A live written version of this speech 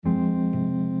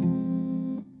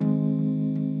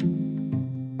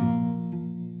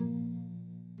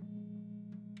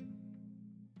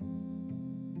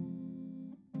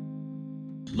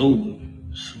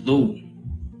Salute.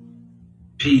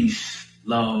 Peace,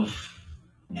 love,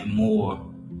 and more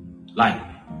light.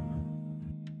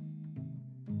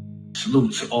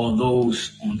 Salute to all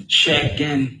those on the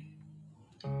check-in.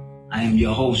 I am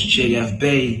your host, JF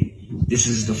Bay. This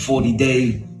is the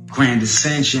 40-day Grand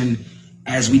Ascension.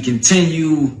 As we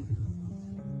continue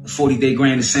the 40-day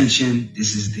Grand Ascension,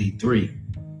 this is day 3.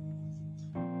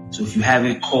 So if you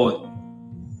haven't caught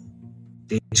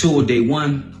day 2 or day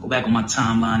 1, go back on my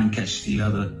timeline and catch the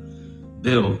other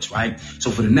builds, right? So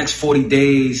for the next 40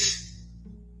 days,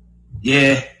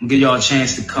 I'll give y'all a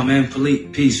chance to come in.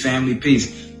 Peace, family, peace.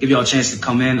 Give y'all a chance to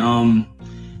come in.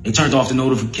 They turned off the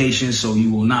notifications, so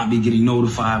you will not be getting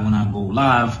notified when I go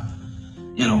live.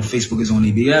 You know, Facebook is on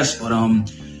ABS, but when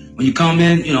you come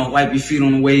in, wipe your feet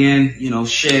on the way in,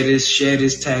 share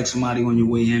this, tag somebody on your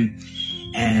way in,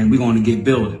 and we're going to get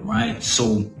building, right?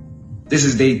 So this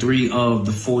is day 3 of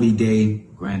the 40-day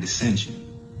Grand Ascension.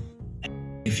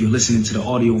 If you're listening to the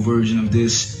audio version of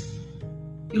this,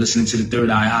 you're listening to the Third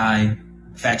Eye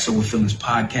Facts Over Feelings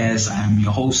podcast. I am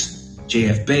your host,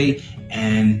 JF Bay,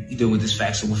 and you deal with this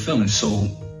Facts Over Feelings. So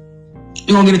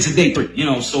we're going to get into day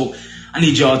 3, so I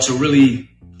need y'all to really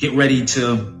get ready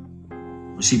to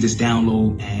receive this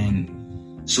download,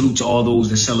 and salute to all those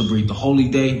that celebrate the holy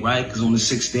day, right? Because on the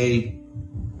sixth day,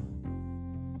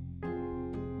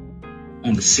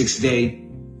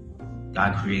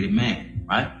 God created man,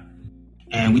 right?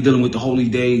 And we're dealing with the holy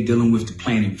day, dealing with the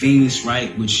planet Venus,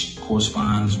 right? Which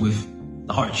corresponds with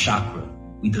the heart chakra.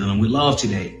 We're dealing with love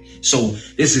today. So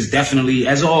this is definitely,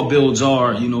 as all builds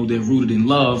are, they're rooted in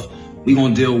love. We're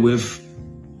going to deal with,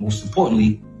 most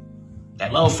importantly,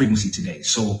 that love frequency today.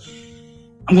 So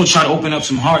I'm going to try to open up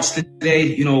some hearts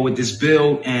today, with this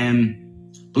build.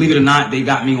 And believe it or not, they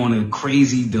got me on a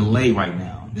crazy delay right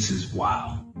now. This is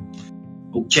wild.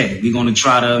 Okay, we're going to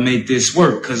try to make this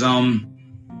work because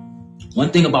one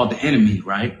thing about the enemy,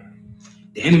 right?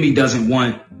 The enemy doesn't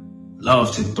want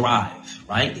love to thrive,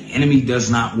 right? The enemy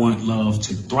does not want love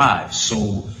to thrive. So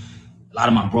a lot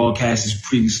of my broadcasts has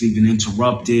previously been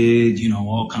interrupted,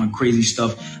 all kind of crazy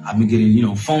stuff. I've been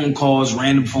getting, phone calls,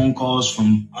 random phone calls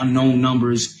from unknown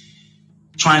numbers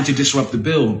trying to disrupt the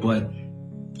build. But,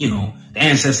 the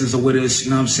ancestors are with us, you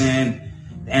know what I'm saying?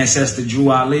 The ancestor Drew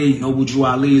Ali, Noble Drew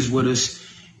Ali is with us,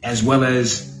 as well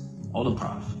as all the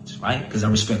prophets, right? Because I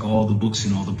respect all the books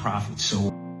and all the prophets.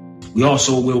 So we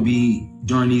also will be,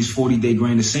 during these 40-day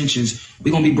Grand Ascensions,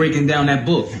 we're going to be breaking down that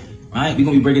book, right? We're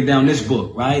going to be breaking down this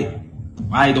book, right?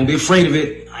 Right? Don't be afraid of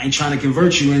it. I ain't trying to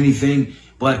convert you or anything,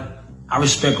 but I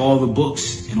respect all the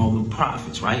books and all the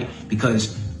prophets, right?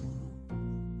 Because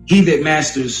he that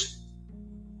masters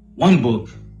one book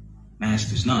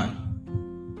masters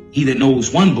none. He that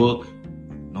knows one book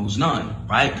knows none,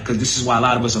 right? Because this is why a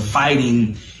lot of us are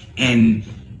fighting and,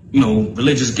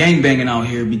 religious gangbanging out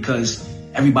here, because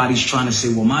everybody's trying to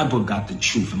say, well, my book got the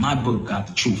truth, and my book got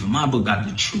the truth, and my book got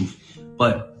the truth.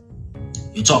 But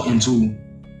you're talking to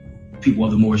people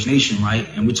of the Moorish nation, right?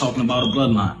 And we're talking about a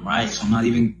bloodline, right? So I'm not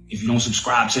even, if you don't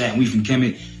subscribe to that, and we from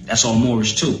Kemet, that's all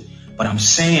Moorish too. But I'm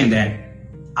saying that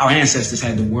our ancestors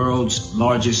had the world's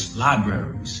largest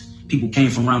libraries. People came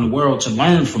from around the world to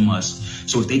learn from us.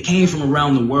 So if they came from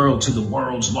around the world to the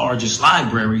world's largest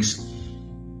libraries,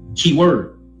 key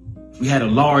word, if we had a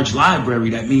large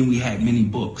library, that means we had many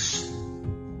books.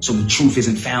 So the truth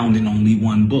isn't found in only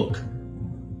one book.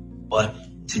 But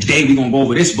today we're going to go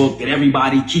over this book that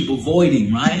everybody keep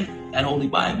avoiding, right? That Holy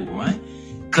Bible, right?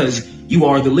 Because you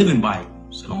are the living Bible.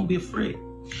 So don't be afraid.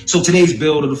 So today's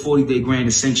build of the 40-day Grand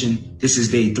Ascension, this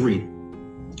is day 3.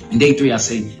 In day 3, I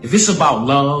say, if it's about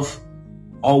love,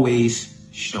 always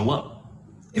show up.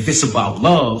 If it's about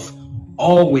love,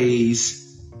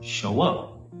 always show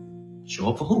up. Show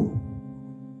up for who?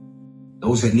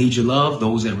 Those that need your love,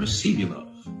 those that receive your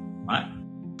love, right?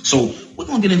 So we're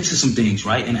going to get into some things,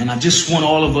 right? And I just want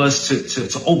all of us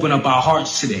to open up our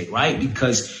hearts today, right?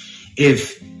 Because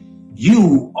if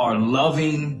you are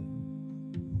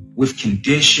loving with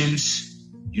conditions,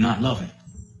 you're not loving.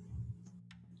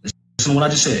 Listen to what I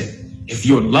just said. If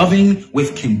you're loving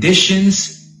with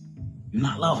conditions, you're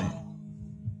not loving.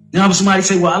 Now, somebody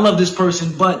say, well, I love this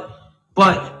person, but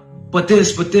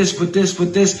this.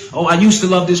 Oh, I used to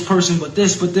love this person, but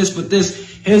this.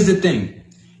 Here's the thing.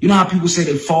 You know how people say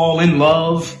they fall in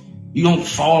love? You don't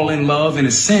fall in love in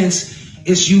a sense.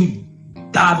 It's you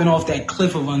diving off that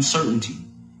cliff of uncertainty.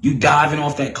 You diving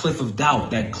off that cliff of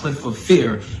doubt, that cliff of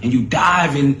fear, and you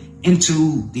diving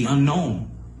into the unknown,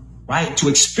 right? To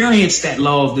experience that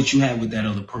love that you have with that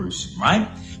other person, right?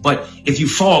 But if you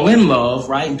fall in love,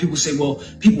 right? And people say, well,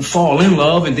 people fall in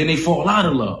love and then they fall out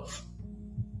of love.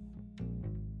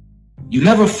 You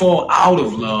never fall out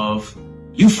of love.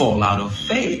 You fall out of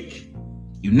fake.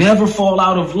 You never fall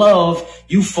out of love.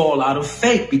 You fall out of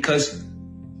fake, because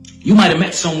you might have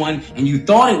met someone and you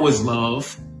thought it was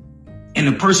love, and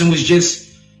the person was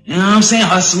just, you know what I'm saying,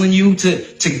 hustling you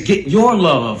to get your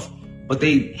love, but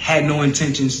they had no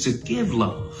intentions to give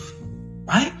love,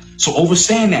 right? So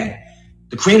understand that.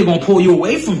 The Creator gonna pull you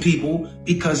away from people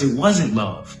because it wasn't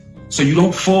love. So you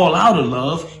don't fall out of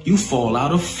love, you fall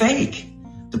out of fake.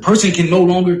 The person can no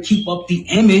longer keep up the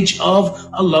image of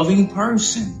a loving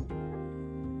person.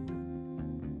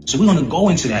 So we're gonna go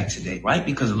into that today, right?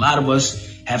 Because a lot of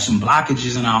us have some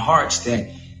blockages in our hearts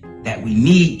that we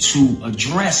need to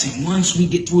address. And once we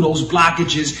get through those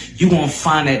blockages, you're gonna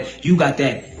find that you got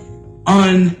that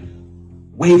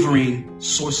unwavering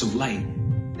source of light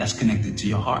that's connected to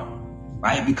your heart,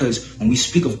 right? Because when we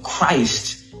speak of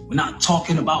Christ, we're not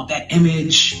talking about that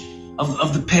image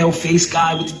of the pale-faced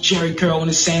guy with the Jerry curl and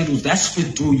the sandals. That's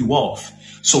what threw you off.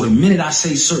 So the minute I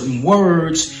say certain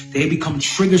words, they become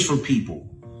triggers for people.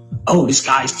 Oh, this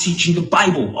guy's teaching the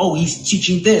Bible. Oh, he's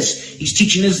teaching this. He's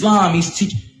teaching Islam.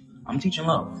 I'm teaching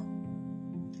love.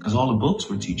 Because all the books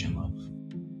were teaching love.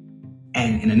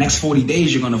 And in the next 40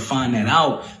 days, you're going to find that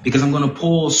out, because I'm going to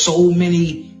pull so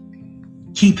many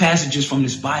key passages from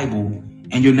this Bible,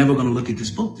 and you're never going to look at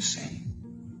this book the same.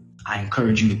 I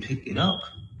encourage you to pick it up.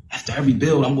 After every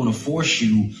build, I'm going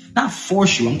to not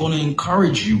force you, I'm going to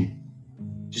encourage you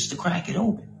just to crack it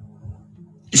open.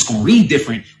 It's going to read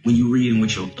different when you read it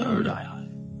with your third eye,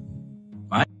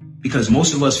 right? Because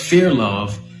most of us fear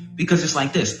love, because it's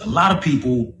like this. A lot of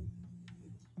people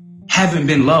haven't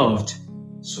been loved,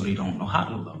 so they don't know how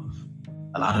to love.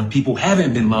 A lot of people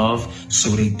haven't been loved, so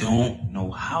they don't know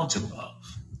how to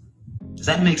love. Does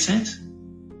that make sense?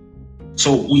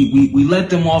 So we let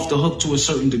them off the hook to a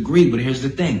certain degree, but here's the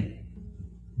thing.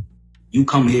 You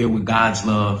come here with God's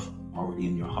love already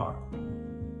in your heart.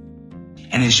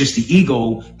 And it's just the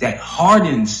ego that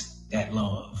hardens that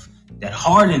love, that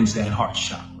hardens that heart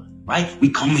chakra, right? We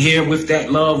come here with that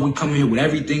love. We come here with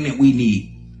everything that we need.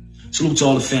 Salute to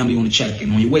all the family on the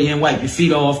check-in. On your way in, wipe your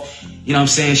feet off. You know what I'm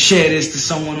saying? Share this to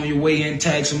someone on your way in.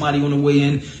 Tag somebody on the way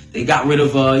in. They got rid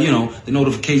of, the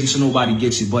notifications so nobody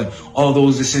gets it. But all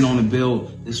those that's in on the bill,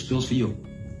 this bill's for you.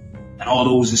 And all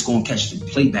those that's going to catch the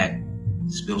playback,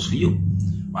 this bill's for you,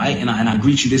 right? And I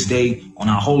greet you this day, on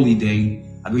our holy day.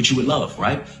 I greet you with love,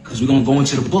 right? Because we're going to go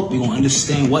into the book. We're going to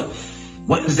understand what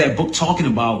is that book talking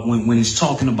about when it's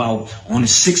talking about on the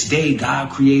sixth day,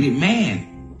 God created man.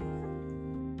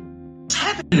 What's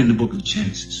happening in the book of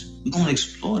Genesis? We're going to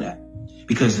explore that.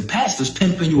 Because the pastor's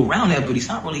pimping you around that, but he's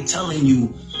not really telling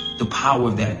you the power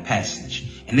of that passage.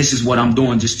 And this is what I'm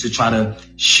doing, just to try to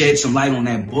shed some light on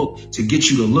that book, to get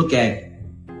you to look at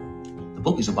the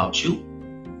book is about you.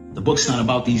 The book's not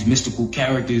about these mystical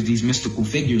characters, these mystical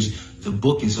figures. The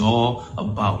book is all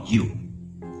about you.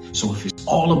 So if it's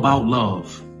all about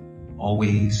love,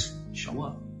 always show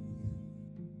up.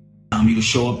 It's time for you to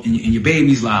show up in your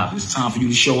baby's lives. It's time for you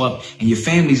to show up in your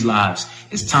family's lives.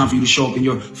 It's time for you to show up in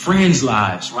your friends'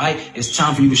 lives, right? It's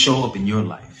time for you to show up in your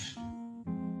life.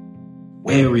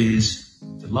 Where is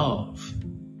the love?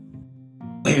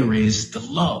 Where is the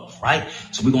love, right?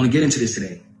 So we're going to get into this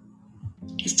today.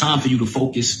 It's time for you to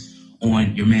focus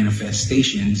on your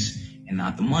manifestations and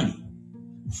not the money.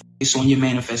 Focus on your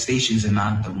manifestations and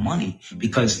not the money,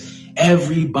 because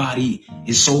everybody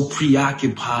is so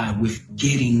preoccupied with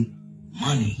getting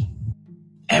money.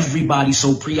 Everybody's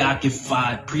so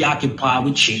preoccupied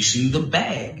with chasing the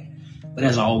bag. But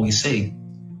as I always say,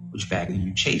 which bag are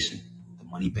you chasing? The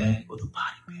money bag or the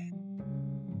body bag?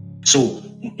 So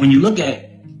when you look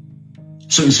at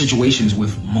certain situations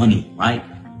with money, right?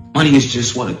 Money is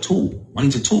just what? A tool.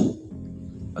 Money's a tool.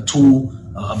 A tool,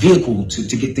 a vehicle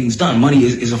to get things done. Money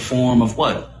is a form of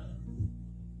what?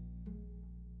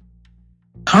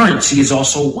 Currency is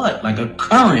also what? Like a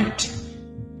current.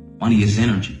 Money is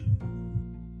energy.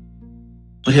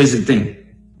 But here's the thing.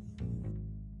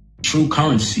 True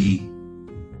currency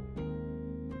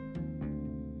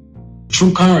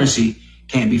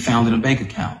can't be found in a bank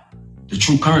account. The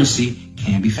true currency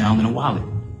can't be found in a wallet.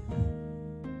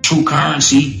 True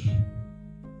currency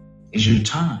is your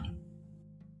time.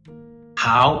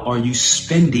 How are you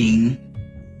spending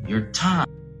your time?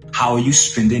 How are you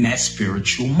spending that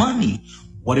spiritual money?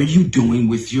 What are you doing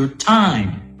with your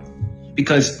time?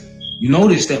 Because you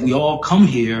notice that we all come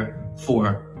here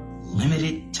for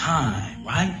limited time,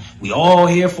 right? We all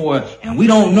here for, and we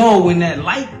don't know when that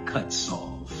light cuts off.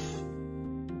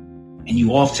 And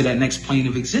you off to that next plane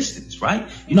of existence, right?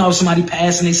 You know how somebody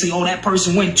passed and they say, oh, that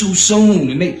person went too soon.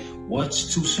 And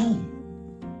what's too soon?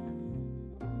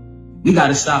 We got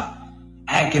to stop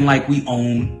acting like we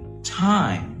own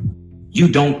time. You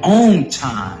don't own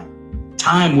time.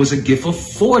 Time was a gift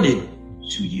afforded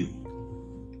to you.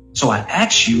 So I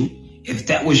ask you, if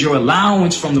that was your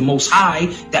allowance from the Most High,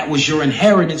 that was your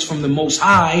inheritance from the Most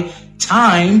High,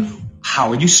 time,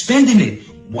 how are you spending it?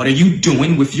 What are you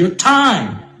doing with your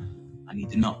time? I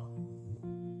need to know.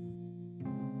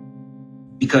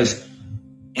 Because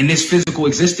in this physical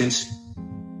existence,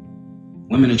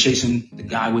 women are chasing the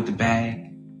guy with the bag,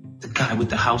 the guy with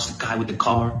the house, the guy with the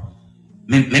car.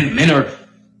 Men are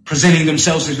presenting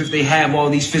themselves as if they have all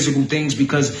these physical things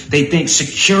because they think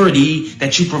security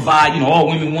that you provide, all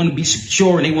women want to be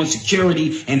secure and they want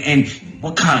security and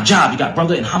what kind of job you got,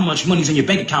 brother, and how much money's in your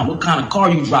bank account, what kind of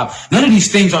car you drive. None of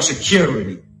these things are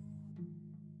security.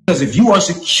 Because if you are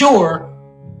secure,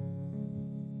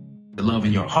 the love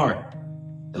in your heart,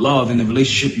 the love in the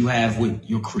relationship you have with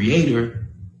your Creator,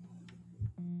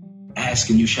 ask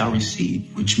and you shall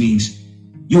receive, which means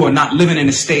you are not living in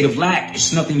a state of lack.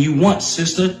 It's nothing you want,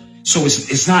 sister. So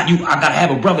it's not you. I gotta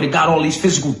have a brother that got all these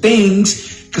physical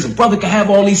things, because a brother can have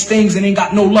all these things and ain't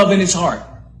got no love in his heart,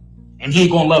 and he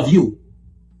ain't gonna love you.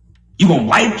 You gonna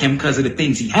like him because of the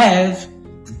things he has,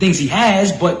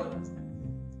 but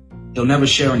he'll never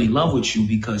share any love with you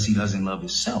because he doesn't love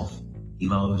himself. He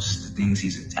loves the things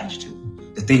he's attached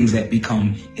to, the things that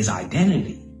become his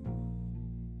identity.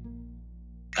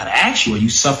 Gotta ask you, are you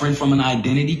suffering from an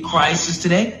identity crisis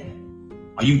today?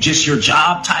 Are you just your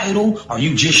job title? Are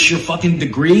you just your fucking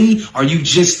degree? Are you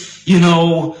just,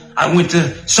 I went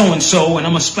to so-and-so and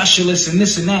I'm a specialist and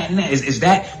this and that and that. Is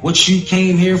that what you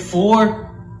came here for?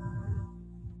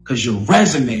 Because your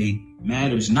resume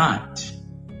matters not.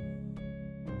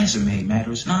 Resume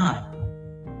matters not.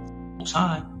 Most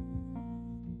High.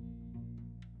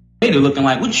 They're looking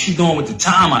like, what you doing with the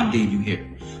time I gave you here?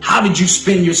 How did you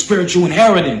spend your spiritual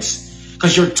inheritance?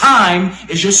 Because your time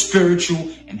is your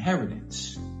spiritual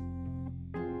inheritance.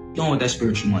 You doing with that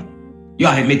spiritual money? You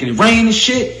out here making it rain and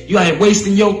shit? You out here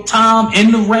wasting your time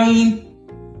in the rain?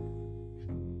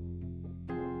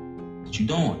 What you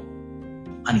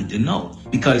doing? I need to know.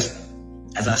 Because,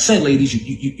 as I said, ladies,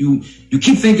 you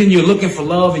keep thinking you're looking for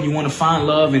love and you want to find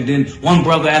love, and then one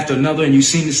brother after another, and you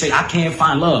seem to say, I can't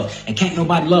find love and can't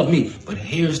nobody love me. But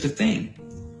here's the thing.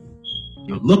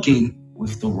 You're looking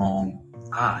with the wrong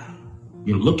eye.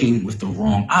 You're looking with the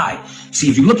wrong eye. See,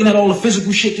 if you're looking at all the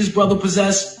physical shit this brother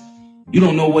possessed, you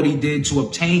don't know what he did to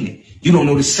obtain it. You don't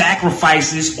know the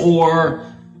sacrifices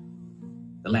or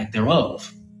the lack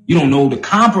thereof. You don't know the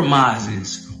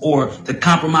compromises or the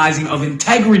compromising of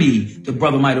integrity the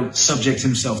brother might have subjected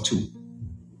himself to.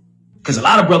 Because a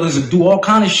lot of brothers will do all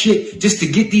kind of shit just to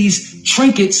get these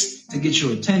trinkets to get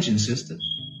your attention, sister.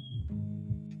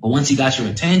 But once he got your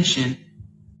attention,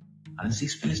 how does he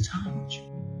spend his time with you?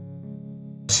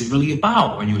 What's it really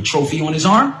about? Are you a trophy on his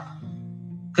arm?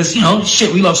 Because,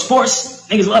 shit, we love sports.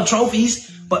 Niggas love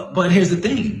trophies. But here's the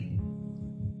thing.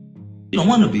 You don't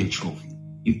want to be a trophy.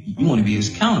 You want to be his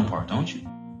counterpart, don't you?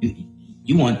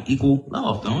 You want equal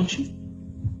love, don't you?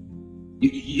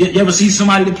 You ever see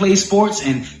somebody that plays sports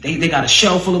and they got a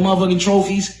shelf full of motherfucking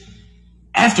trophies?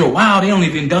 After a while, they don't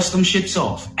even dust them shits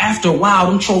off. After a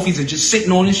while, them trophies are just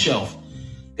sitting on his shelf.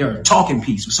 They're a talking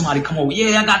piece. When somebody come over,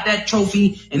 yeah, I got that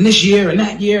trophy in this year and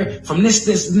that year from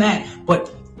this and that. But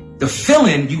the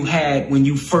feeling you had when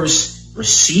you first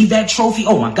received that trophy,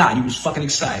 oh my God, you was fucking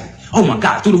excited. Oh my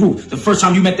God, through the roof. The first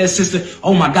time you met that sister,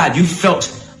 oh my God, you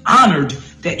felt honored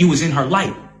that you was in her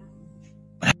light.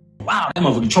 But wow, that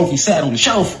motherfucking trophy sat on the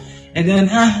shelf, and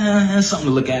then something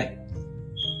to look at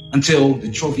until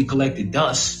the trophy collected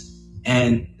dust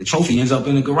and the trophy ends up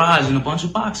in the garage in a bunch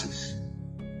of boxes.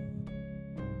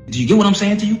 Do you get what I'm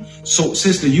saying to you? So,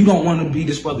 sister, you don't want to be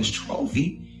this brother's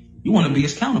trophy. You want to be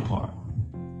his counterpart.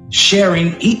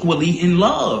 Sharing equally in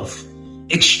love.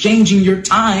 Exchanging your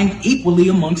time equally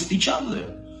amongst each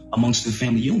other. Amongst the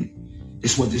family unit.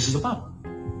 This is what this is about.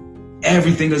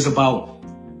 Everything is about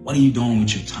what are you doing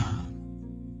with your time?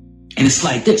 And it's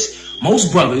like this.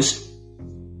 Most brothers,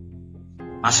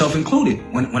 myself included,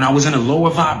 when I was in a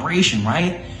lower vibration,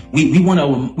 right? We want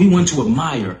to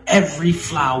admire every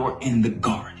flower in the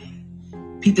garden.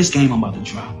 Peep this game I'm about to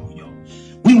drop on y'all.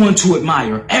 We want to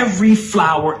admire every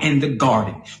flower in the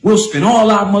garden. We'll spend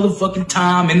all our motherfucking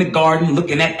time in the garden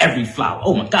looking at every flower.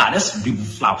 Oh my God, that's a beautiful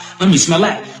flower. Let me smell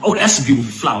that. Oh, that's a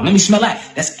beautiful flower. Let me smell that.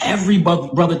 That's every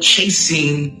brother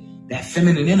chasing that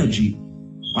feminine energy,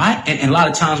 right? And a lot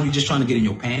of times we're just trying to get in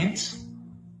your pants.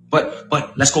 But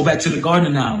let's go back to the garden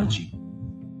analogy.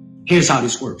 Here's how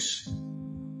this works.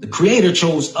 The Creator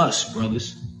chose us,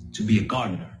 brothers, to be a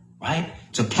gardener, right?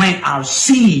 To plant our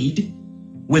seed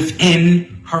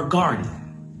within her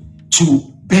garden,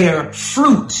 to bear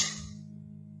fruit.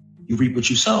 You reap what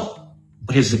you sow.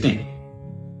 But here's the thing.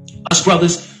 Us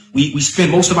brothers, we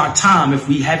spend most of our time, if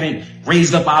we haven't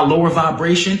raised up our lower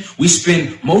vibration, we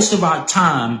spend most of our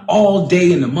time all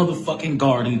day in the motherfucking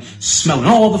garden, smelling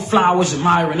all the flowers,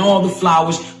 admiring all the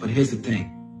flowers. But here's the thing.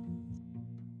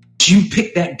 You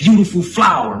pick that beautiful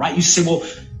flower, right? You say, well,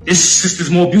 this sister's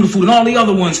more beautiful than all the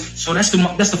other ones, so that's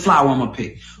the flower I'm gonna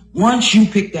pick. Once you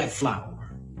pick that flower,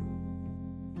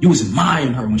 you was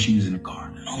admiring her when she was in the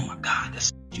garden. Oh my God,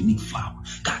 that's a unique flower.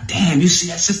 God damn, you see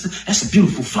that sister? That's a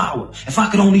beautiful flower. If I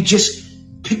could only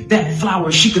just pick that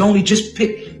flower, she could only just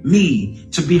pick me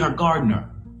to be her gardener.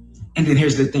 And then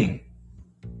here's the thing.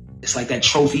 It's like that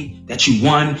trophy that you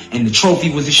won, and the trophy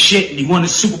was the shit, and you won the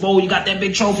Super Bowl, you got that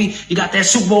big trophy, you got that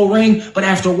Super Bowl ring, but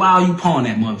after a while, you pawn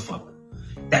that motherfucker.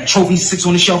 That trophy sits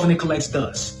on the shelf and it collects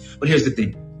dust. But here's the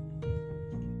thing.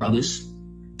 Brothers,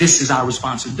 this is our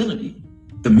responsibility.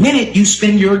 The minute you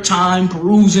spend your time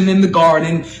perusing in the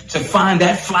garden to find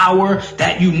that flower,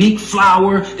 that unique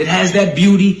flower that has that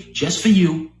beauty just for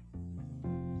you,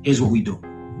 here's what we do.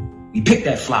 We pick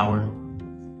that flower,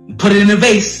 we put it in a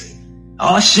vase.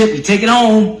 Oh shit, we take it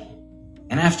home.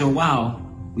 And after a while,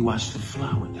 we watch the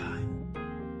flower die.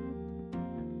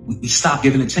 We stop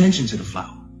giving attention to the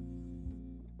flower.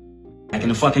 Like in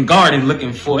the fucking garden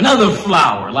looking for another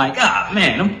flower. Like,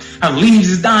 man, her leaves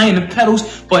is dying, the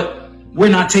petals, but we're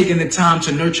not taking the time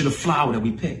to nurture the flower that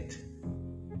we picked.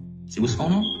 See what's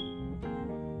going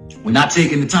on? We're not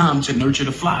taking the time to nurture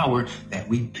the flower that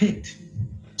we picked.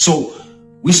 So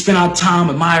we spend our time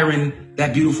admiring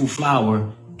that beautiful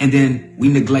flower, and then we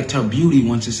neglect her beauty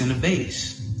once it's in a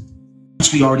vase.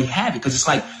 Once we already have it, because it's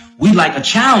like, we like a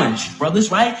challenge,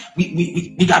 brothers, right?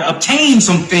 We got to obtain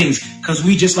some things because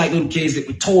we just like little kids that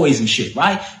with toys and shit,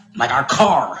 right? Like our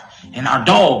car and our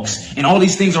dogs and all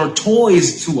these things are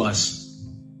toys to us.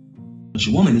 But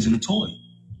your woman isn't a toy.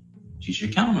 She's your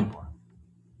counterpart.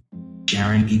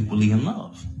 Sharing equally in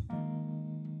love.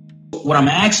 What I'm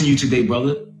asking you today,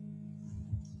 brother,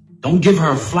 don't give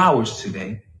her flowers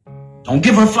today. Don't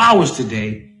give her flowers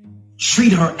today.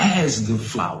 Treat her as the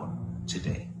flower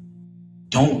today.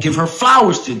 Don't give her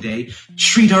flowers today.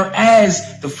 Treat her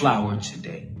as the flower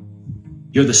today.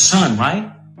 You're the sun,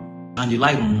 right? Shine your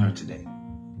light on her today.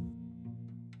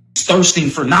 She's thirsting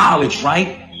for knowledge,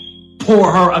 right?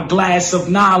 Pour her a glass of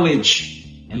knowledge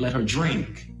and let her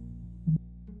drink.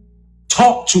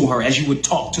 Talk to her as you would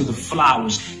talk to the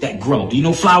flowers that grow. Do you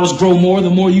know flowers grow more the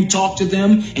more you talk to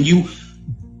them and you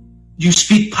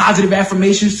speak positive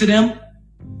affirmations to them?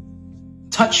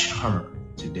 Touch her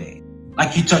today.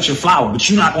 Like you touch a flower, but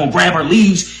you're not going to grab her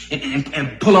leaves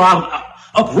and pull her out,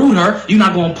 uproot her. You're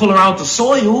not going to pull her out the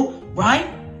soil, right?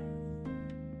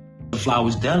 The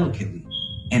flowers delicately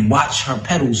and watch her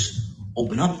petals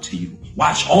open up to you.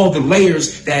 Watch all the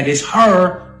layers that is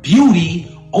her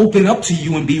beauty open up to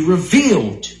you and be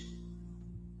revealed.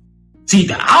 See,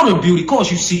 the outer beauty, of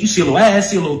course, you see a little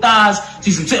ass, see a little thighs,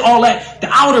 see some all that. The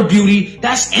outer beauty,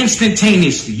 that's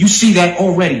instantaneously. You see that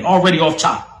already off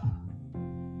top.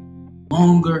 The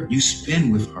longer you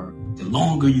spend with her, the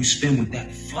longer you spend with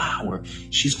that flower,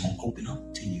 she's going to open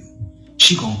up to you.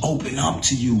 She's going to open up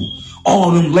to you.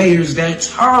 All them layers,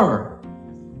 that's her.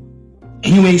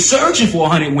 And you ain't searching for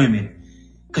 100 women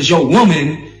because your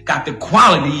woman got the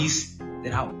qualities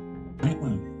that out 100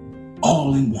 women,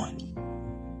 all in one.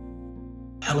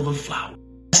 Hell of a flower.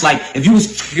 It's like if you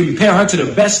was to compare her to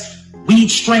the best weed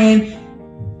strain,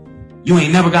 you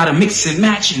ain't never got to mix and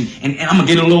match, and I'm going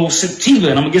to get a little sativa,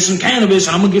 and I'm going to get some cannabis,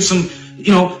 and I'm going to get some,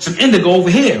 some indigo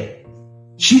over here.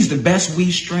 She's the best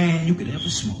weed strain you could ever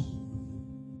smoke.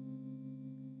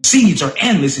 Seeds are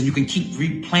endless, and you can keep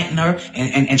replanting her,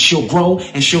 and she'll grow,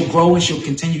 and she'll grow, and she'll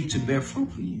continue to bear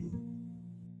fruit for you.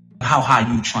 How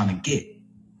high you trying to get?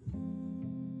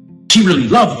 She really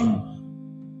love you.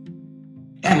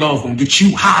 That love going to get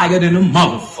you higher than a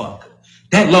motherfucker.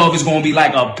 That love is going to be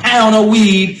like a pound of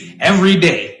weed every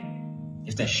day.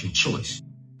 If that's your choice.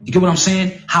 You get what I'm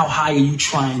saying? How high are you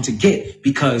trying to get?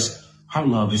 Because her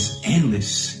love is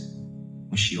endless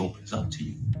when she opens up to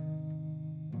you.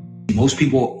 Most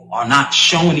people are not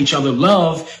showing each other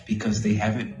love because they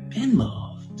haven't been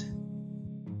loved.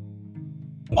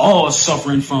 All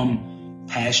suffering from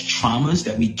past traumas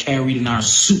that we carried in our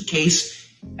suitcase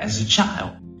as a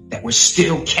child, that we're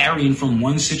still carrying from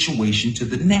one situation to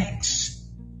the next.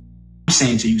 I'm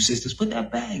saying to you, sisters, put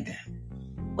that bag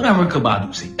down. Whatever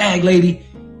Kabadu say, bag lady,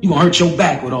 you gonna hurt your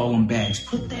back with all them bags.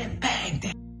 Put that bag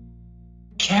down.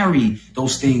 Carry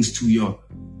those things to your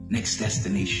next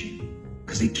destination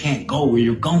because they can't go where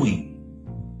you're going.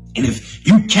 And if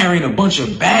you carrying a bunch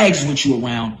of bags with you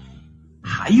around,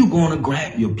 how you gonna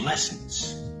grab your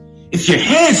blessings? If your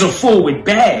hands are full with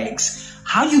bags,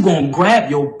 how you gonna grab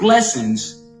your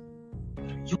blessings?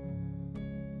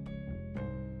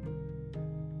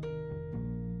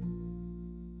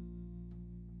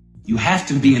 You have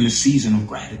to be in the season of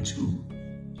gratitude.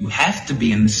 You have to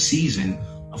be in the season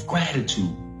of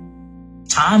gratitude.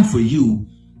 Time for you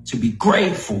to be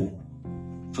grateful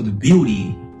for the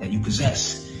beauty that you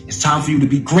possess. It's time for you to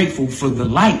be grateful for the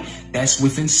light that's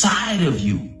within inside of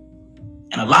you.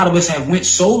 And a lot of us have went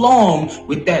so long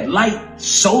with that light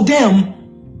so dim.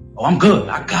 Oh, I'm good.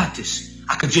 I got this.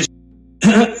 I could just,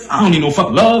 I don't need no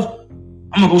fucking love.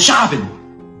 I'm gonna go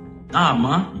shopping. Nah,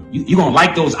 man. You gonna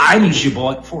like those items you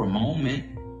bought for a moment.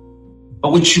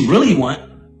 But what you really want,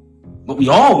 what we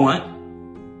all want,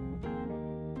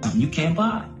 something you can't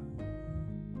buy.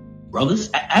 Brothers,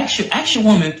 ask your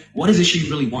woman, what is it she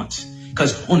really wants?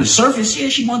 Because on the surface, yeah,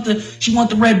 she want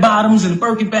the red bottoms and the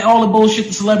Birkin bag, all the bullshit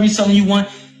the celebrities telling you want,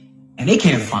 and they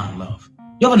can't find love.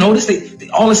 You ever notice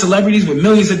all the celebrities with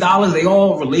millions of dollars, they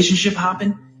all relationship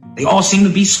hopping? They all seem to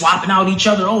be swapping out each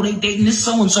other. Oh, they dating this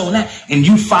so-and-so and that. And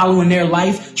you following their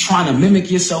life, trying to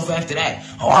mimic yourself after that.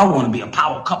 Oh, I want to be a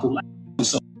power couple like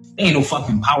so. They ain't no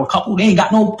fucking power couple. They ain't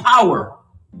got no power.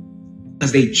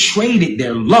 Because they traded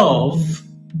their love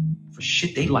for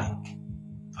shit they like.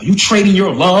 Are you trading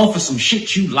your love for some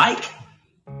shit you like?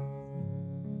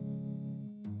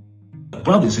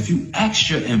 Brothers, if you ask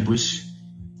your empress,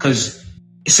 because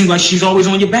it seems like she's always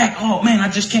on your back. Oh man, I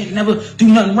just can't never do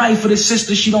nothing right for this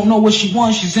sister. She don't know what she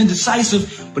wants. She's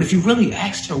indecisive. But if you really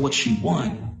asked her what she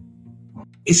wants,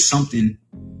 it's something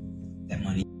that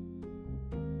money.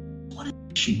 What is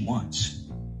it she wants?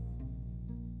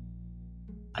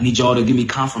 I need y'all to give me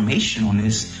confirmation on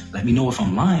this. Let me know if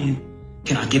I'm lying.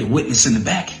 Can I get a witness in the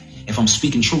back if I'm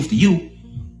speaking truth to you?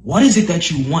 What is it that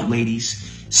you want,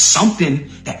 ladies? Something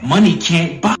that money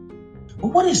can't buy. But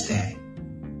what is that?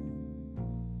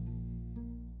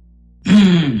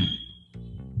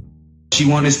 She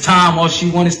want his time, all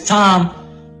she want is time.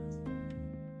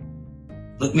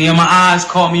 Look me in my eyes,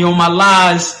 call me on my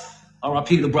lies.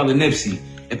 R.I.P. to the brother Nipsey.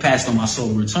 It passed on my soul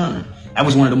return. That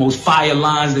was one of the most fire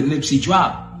lines that Nipsey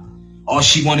dropped. All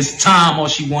she want is time, all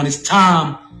she want is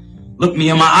time. Look me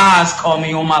in my eyes, call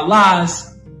me on my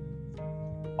lies.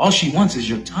 All she wants is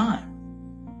your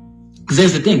time. Because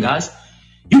there's the thing, guys.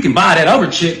 You can buy that other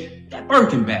chick that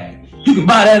Birkin bag. You can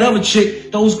buy that other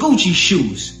chick those Gucci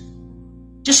shoes.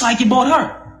 Just like you bought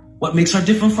her. What makes her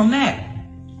different from that?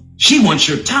 She wants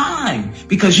your time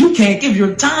because you can't give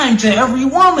your time to every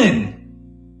woman.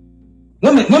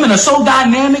 Women are so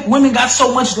dynamic. Women got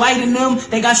so much light in them.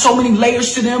 They got so many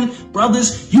layers to them.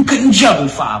 Brothers, you couldn't juggle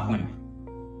 5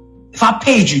 women. If I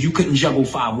paid you, you couldn't juggle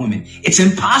 5 women. It's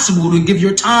impossible to give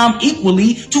your time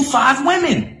equally to 5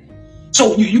 women.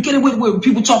 So you get it with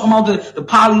people talking about the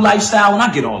poly lifestyle, and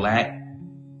I get all that.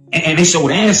 And they say, well,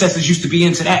 the ancestors used to be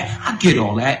into that. I get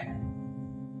all that.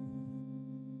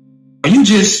 Are you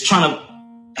just trying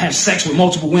to have sex with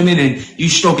multiple women and you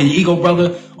stroking your ego,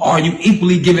 brother? Or are you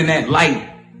equally giving that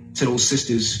light to those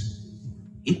sisters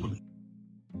equally?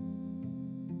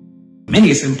 Many,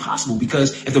 it's impossible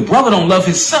because if the brother don't love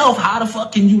himself, how the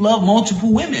fuck can you love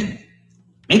multiple women?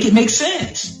 Make it make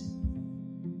sense.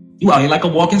 You out here like a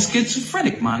walking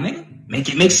schizophrenic, my nigga. Make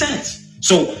it make sense.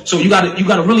 So you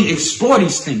gotta really explore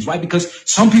these things, right? Because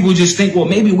some people just think, well,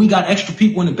 maybe we got extra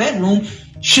people in the bedroom.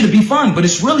 Should it be fun? But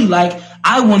it's really like,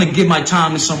 I want to give my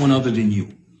time to someone other than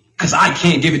you because I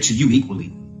can't give it to you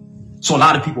equally. So a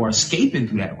lot of people are escaping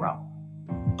through that route.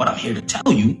 But I'm here to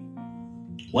tell you,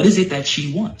 what is it that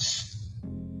she wants?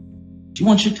 She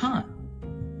wants your time.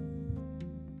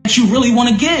 That you really want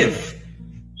to give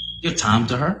your time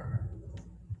to her.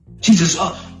 She just,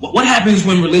 what happens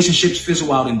when relationships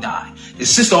fizzle out and die?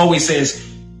 His sister always says,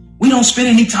 we don't spend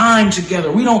any time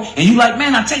together. We don't, and you like,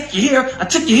 man, I take you here. I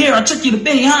took you here. I took you to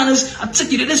Benihana's. I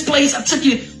took you to this place. I took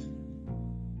you.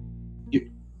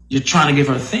 You're trying to give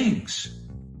her things.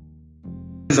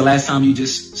 When's the last time you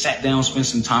just sat down, spent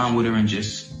some time with her and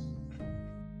just,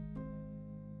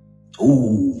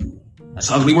 ooh, that's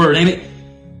an ugly word, ain't it?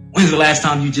 When's the last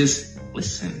time you just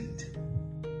listened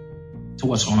to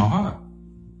what's on her heart?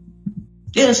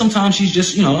 Yeah, sometimes she's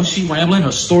just, she rambling.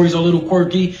 Her stories are a little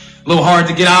quirky, a little hard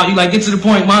to get out. You like, get to the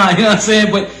point, man. You know what I'm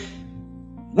saying? But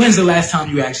when's the last time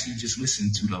you actually just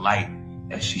listened to the light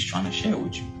that she's trying to share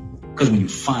with you? Because when you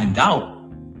find out,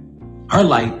 her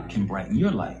light can brighten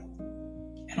your light.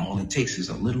 And all it takes is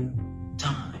a little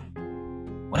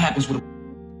time. What happens with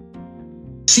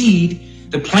a seed?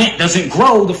 The plant doesn't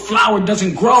grow. The flower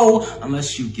doesn't grow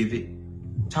unless you give it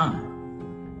time.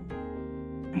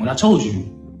 And what I told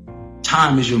you,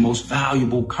 time is your most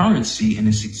valuable currency in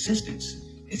its existence.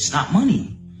 It's not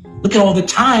money. Look at all the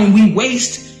time we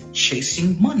waste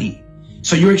chasing money.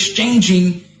 So you're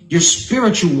exchanging your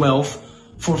spiritual wealth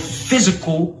for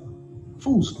physical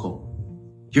fool's gold.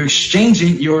 You're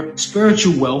exchanging your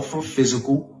spiritual wealth for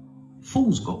physical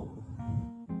fool's gold.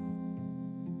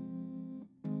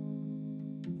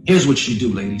 Here's what you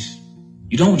do, ladies.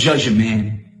 You don't judge a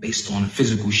man based on the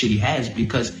physical shit he has,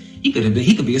 because he could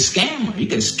be a scammer. He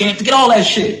could have scammed to get all that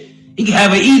shit. He could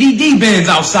have an EDD Benz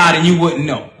outside and you wouldn't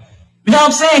know. You know what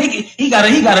I'm saying? He got a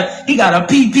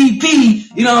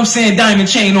PPP, you know what I'm saying, diamond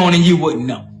chain on and you wouldn't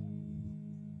know.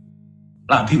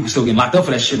 A lot of people still getting locked up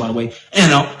for that shit, by the way. You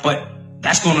know, but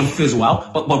that's going to fizzle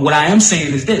out. But what I am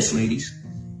saying is this, ladies.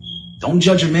 Don't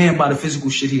judge a man by the physical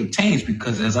shit he obtains,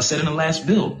 because as I said in the last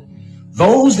build,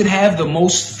 those that have the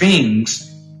most things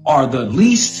are the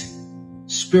least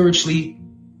spiritually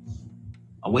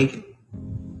awakened.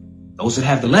 Those that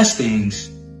have the less things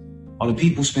are the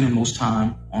people spending most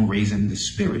time on raising the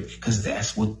spirit, because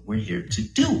that's what we're here to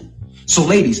do. So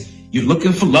ladies, you're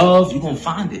looking for love, you're going to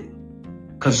find it,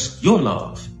 because you're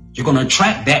love. You're going to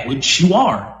attract that which you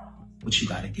are, but you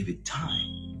got to give it time.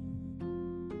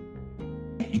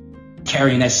 You're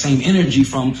carrying that same energy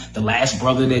from the last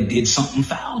brother that did something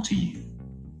foul to you.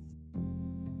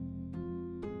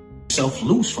 Yourself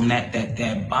loose from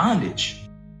that bondage.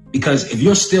 Because if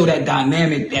you're still that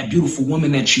dynamic, that beautiful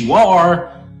woman that you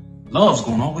are, love's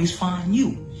gonna always find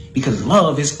you. Because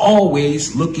love is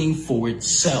always looking for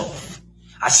itself.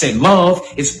 I said love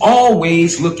is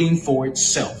always looking for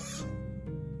itself.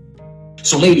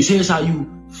 So ladies, here's how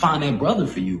you find that brother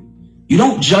for you. You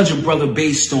don't judge a brother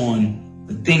based on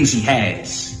the things he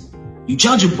has. You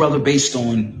judge a brother based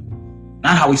on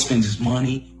not how he spends his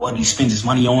money, what he spends his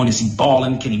money on. Is he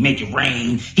balling? Can he make it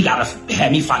rain? He gotta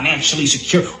have me financially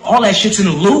secure. All that shit's an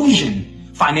illusion,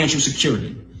 financial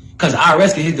security. Because the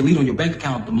IRS can hit delete on your bank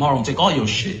account tomorrow and take all your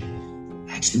shit.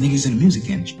 Ask the niggas in the music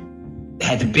industry. They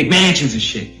had the big mansions and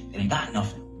shit. They ain't got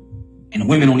nothing. And the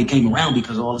women only came around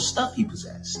because of all the stuff he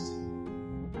possessed.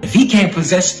 If he can't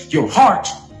possess your heart,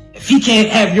 if he can't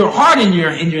have your heart in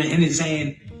his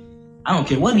hand, I don't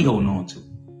care what he holding on to.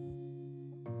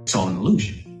 It's all an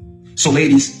illusion. So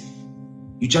ladies,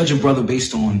 you judge a brother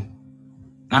based on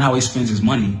not how he spends his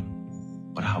money,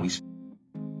 but how he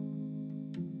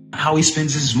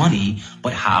spends his money,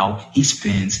 but how he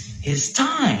spends his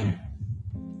time.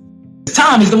 His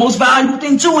time is the most valuable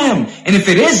thing to him. And if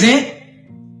it isn't,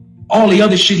 all the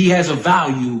other shit he has of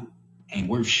value ain't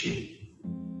worth shit.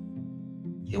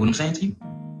 Hear what I'm saying to you?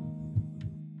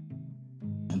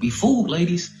 Don't be fooled,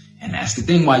 ladies. And that's the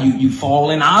thing why you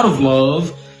falling out of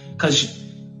love. Because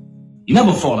you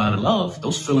never fall out of love.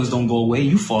 Those feelings don't go away.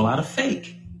 You fall out of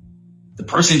fake. The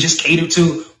person just catered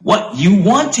to what you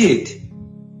wanted.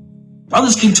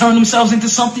 Brothers can turn themselves into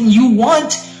something you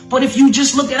want. But if you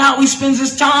just look at how he spends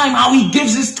his time, how he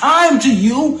gives his time to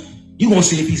you, you're going to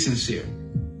see if he's sincere.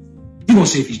 You're going to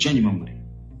see if he's genuine with it.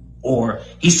 Or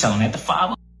he's telling that to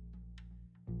father.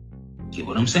 Get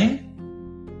what I'm saying?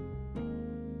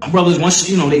 Brothers, once,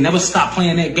 they never stop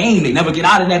playing that game. They never get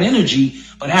out of that energy.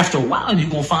 But after a while, you're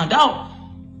going to find out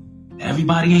that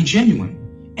everybody ain't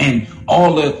genuine. And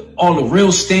all the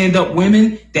real stand-up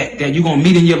women that you're going to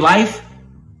meet in your life,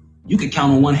 you can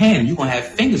count on one hand. You're going to have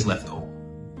fingers left over.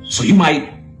 So you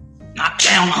might knock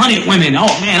down 100 women. Oh,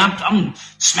 man, I'm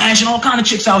smashing all kind of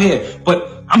chicks out here.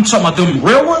 But I'm talking about them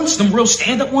real ones, them real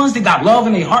stand-up ones that got love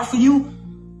in their heart for you.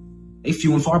 They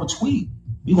few and far between.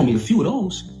 You're going to meet a few of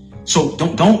those. So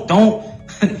don't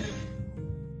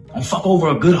fuck over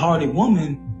a good-hearted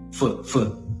woman for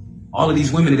all of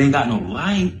these women that ain't got no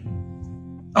light.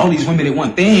 All these women that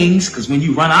want things, because when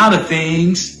you run out of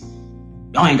things,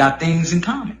 y'all ain't got things in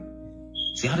common.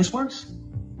 See how this works?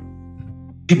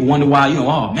 People wonder why,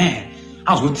 oh man,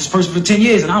 I was with this person for 10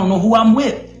 years and I don't know who I'm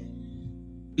with.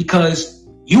 Because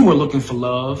you were looking for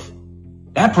love.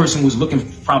 That person was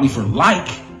looking probably for like.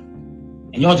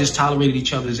 And y'all just tolerated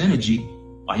each other's energy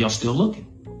while y'all still looking.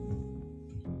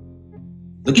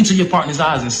 Look into your partner's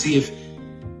eyes and see if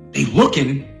they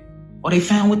looking or they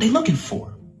found what they looking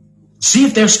for. See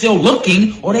if they're still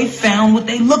looking or they found what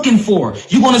they looking for.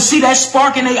 You're going to see that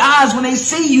spark in their eyes when they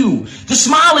see you. The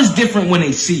smile is different when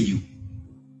they see you.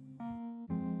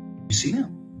 You see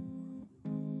them.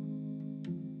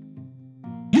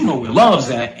 You know where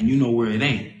love's at and you know where it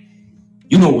ain't.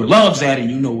 You know where love's at and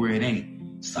you know where it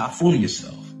ain't. Stop fooling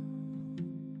yourself.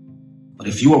 But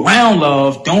if you're around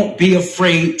love, don't be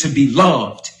afraid to be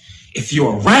loved. If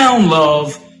you're around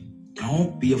love,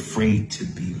 don't be afraid to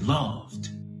be loved.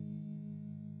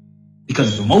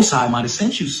 Because the Most High might have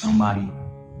sent you somebody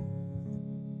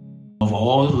of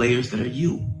all the layers that are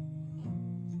you.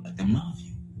 Let them love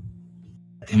you.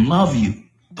 Let them love you.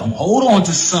 Don't hold on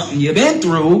to something you've been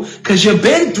through, because you've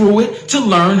been through it to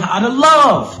learn how to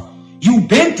love. You've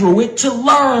been through it to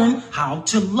learn how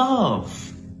to love.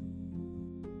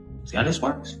 See how this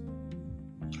works?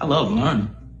 I love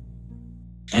learning.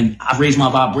 And I've raised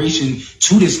my vibration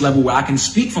to this level where I can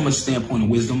speak from a standpoint of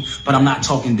wisdom, but I'm not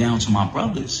talking down to my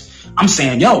brothers. I'm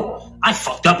saying, yo, I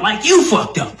fucked up like you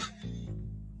fucked up.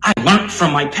 I learned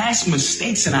from my past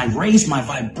mistakes and I raised my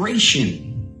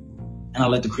vibration and I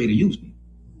let the Creator use me.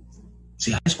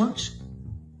 See how this works?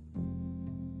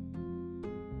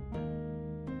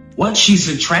 What she's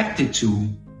attracted to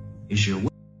is your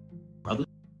wisdom, brother.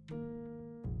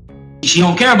 She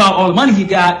don't care about all the money you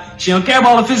got. She don't care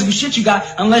about all the physical shit you got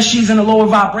unless she's in a lower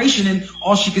vibration and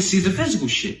all she can see is the physical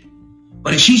shit.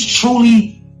 But if she's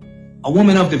truly a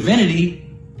woman of divinity,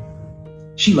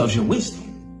 she loves your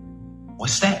wisdom.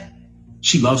 What's that?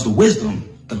 She loves the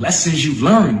wisdom, the lessons you've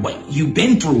learned, what you've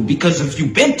been through. Because if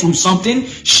you've been through something,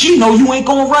 she know you ain't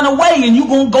gonna run away and you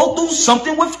gonna go through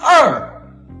something with her.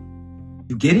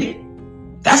 You get it?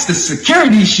 That's the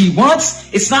security she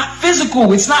wants. It's not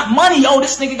physical. It's not money. Oh,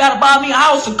 this nigga gotta buy me a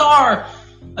house, a car,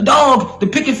 a dog, the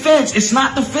picket fence. It's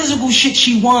not the physical shit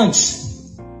she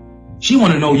wants. She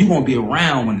wanna know you gonna be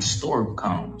around when the storm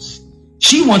comes.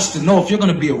 She wants to know if you're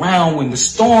gonna be around when the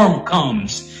storm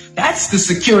comes. That's the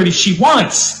security she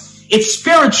wants. It's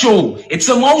spiritual. It's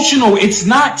emotional. It's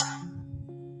not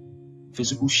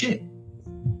physical shit.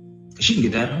 She can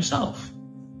get that herself.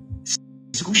 It's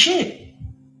physical shit.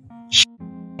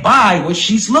 Buy what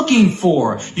she's looking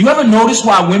for. You ever notice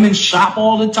why women shop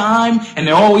all the time and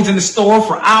they're always in the store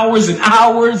for hours and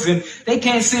hours and they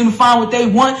can't seem to find what they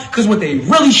want? Because what they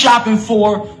really shopping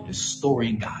for, the store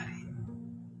ain't got it.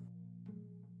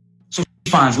 So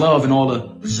she finds love in all the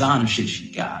designer shit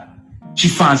she got. She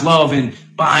finds love in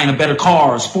buying a better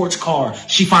car, a sports car.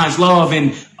 She finds love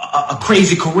in a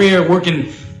crazy career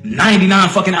working 99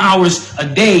 fucking hours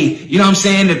a day. You know what I'm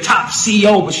saying? The top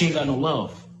CEO, but she ain't got no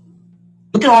love.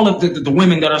 Look at all of the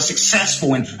women that are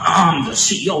successful and I'm the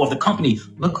CEO of the company.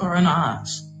 Look her in the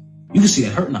eyes. You can see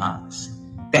that hurt in the eyes.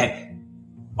 That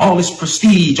all this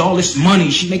prestige, all this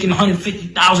money, she making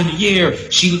 $150,000 a year.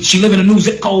 She live in a new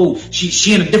zip code.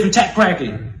 She in a different tax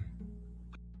bracket.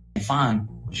 And find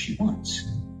what she wants.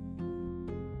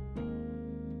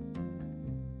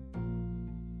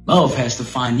 Love has to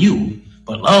find you,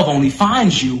 but love only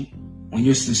finds you when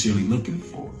you're sincerely looking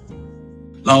for it.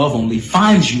 Love only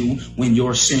finds you when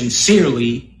you're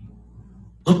sincerely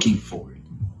looking for it.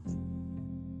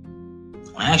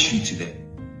 I want to ask you today,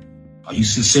 are you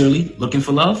sincerely looking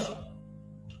for love?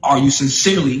 Are you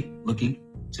sincerely looking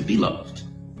to be loved?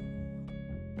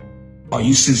 Are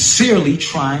you sincerely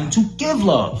trying to give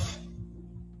love?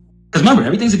 Because remember,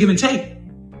 everything's a give and take,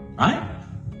 right?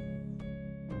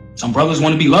 Some brothers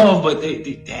want to be loved, but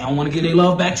they don't want to give their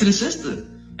love back to the sister,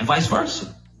 and vice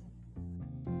versa.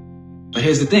 But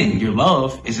here's the thing, your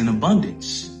love is in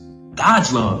abundance.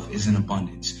 God's love is in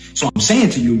abundance. So I'm saying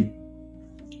to you,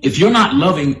 if you're not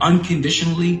loving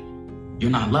unconditionally,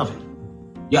 you're not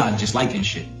loving. Y'all just liking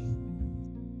shit.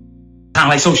 Kind of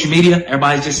like social media.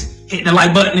 Everybody's just hitting the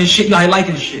like button and shit. Y'all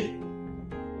liking shit.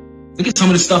 Look at some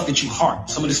of the stuff that you heart.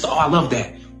 Some of the stuff, oh, I love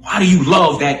that. Why do you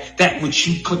love that which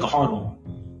you click a heart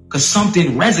on? Because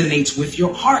something resonates with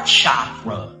your heart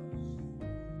chakra.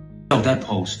 Love that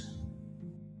post.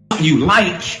 You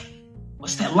like,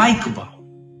 what's that like about?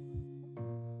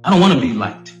 I don't want to be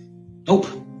liked. Nope.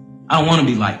 I don't want to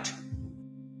be liked.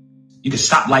 You can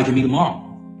stop liking me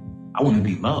tomorrow. I want to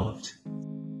be loved.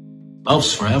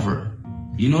 Love's forever.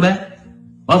 You know that?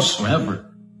 Love's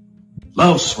forever.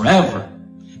 Love's forever.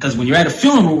 Because when you're at a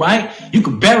funeral, right, you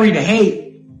could bury the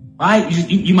hate, right?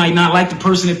 You might not like the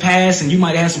person that passed and you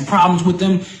might have some problems with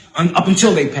them up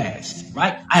until they passed,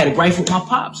 right? I had a gripe with my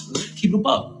pops. Let's keep it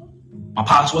up. My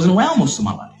pops wasn't around most of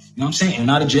my life. You know what I'm saying? And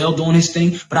out of jail doing his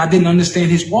thing, but I didn't understand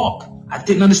his walk.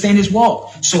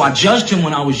 So I judged him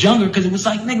when I was younger because it was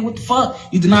like, nigga, what the fuck?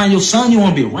 You denying your son? You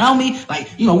want to be around me? Like,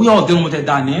 you know, we all dealing with that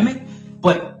dynamic.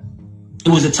 But it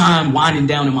was a time winding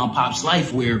down in my pop's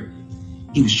life where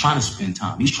he was trying to spend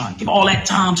time. He was trying to give all that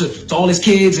time to all his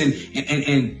kids. And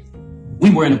we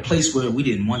were in a place where we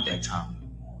didn't want that time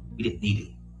anymore. We didn't need it.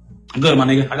 I'm good, my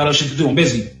nigga. I got other shit to do. I'm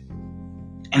busy.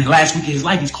 And the last week of his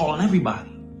life, he's calling everybody.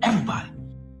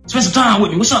 Spend some time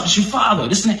with me. What's up? It's your father.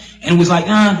 This and that. And it was like,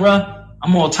 nah, bruh,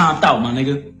 I'm all timed out, my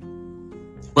nigga.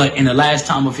 But in the last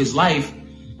time of his life,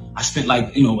 I spent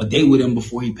like, a day with him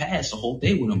before he passed, a whole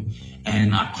day with him.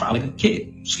 And I cried like a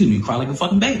kid. Cried like a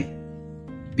fucking baby.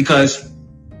 Because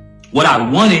what I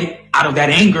wanted out of that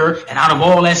anger and out of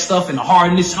all that stuff and the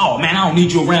hardness, oh man, I don't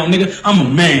need you around, nigga. I'm a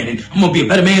man and I'm going to be a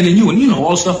better man than you. And all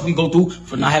the stuff we go through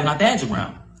for not having our dads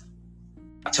around.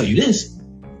 I tell you this,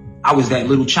 I was that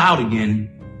little child again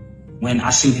when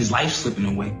I seen his life slipping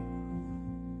away.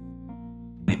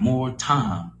 More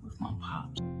time with my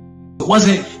pops. It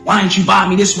wasn't, why didn't you buy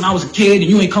me this when I was a kid and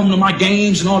you ain't coming to my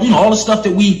games and all, all the stuff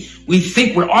that we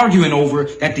think we're arguing over,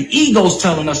 that the ego's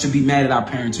telling us to be mad at our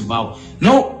parents about.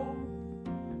 No.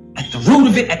 At the root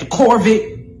of it, at the core of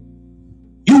it,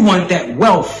 you want that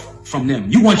wealth from them.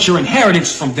 You want your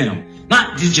inheritance from them.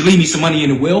 Not, did you leave me some money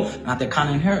in the will? Not that kind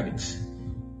of inheritance.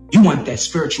 You want that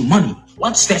spiritual money.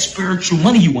 What's that spiritual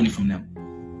money you wanted from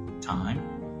them? Time.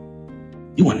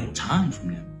 You wanted time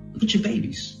from them. Look at your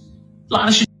babies. A lot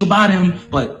of shit about them,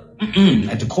 but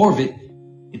at the core of it,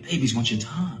 your babies want your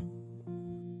time.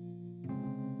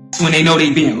 That's when they know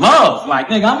they being loved. Like,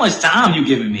 nigga, how much time you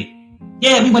giving me?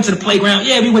 Yeah, we went to the playground.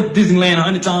 Yeah, we went to Disneyland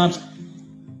 100 times.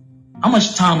 How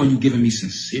much time are you giving me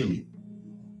sincerely?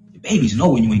 Your babies know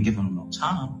when you ain't giving them no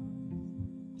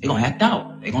time. They're going to act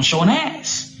out. They're going to show an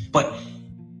ass. But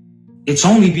it's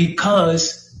only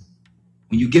because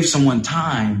when you give someone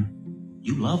time,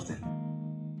 you love them.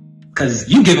 Because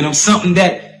you giving them something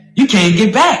that you can't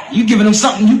get back. You giving them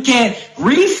something you can't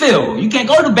refill. You can't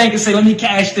go to the bank and say, let me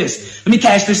cash this. Let me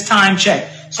cash this time check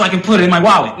so I can put it in my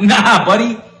wallet. Nah,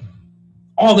 buddy.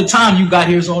 All the time you got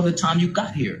here is all the time you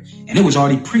got here. And it was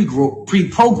already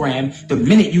pre-programmed the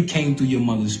minute you came through your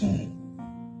mother's womb.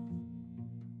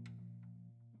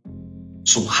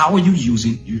 So how are you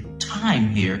using your time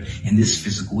here in this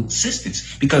physical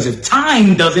existence? Because if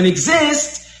time doesn't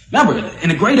exist, remember, in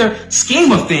the greater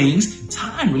scheme of things,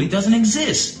 time really doesn't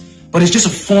exist. But it's just a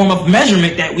form of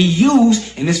measurement that we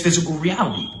use in this physical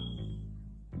reality.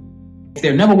 If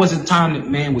there never was a time that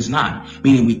man was not,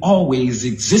 meaning we always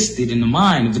existed in the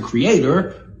mind of the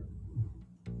Creator,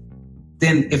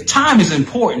 then if time is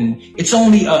important, it's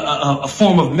only a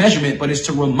form of measurement, but it's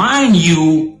to remind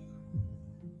you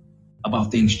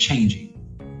about things changing.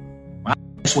 Right?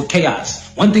 That's what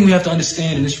chaos. One thing we have to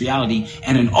understand in this reality,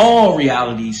 and in all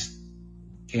realities,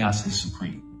 chaos is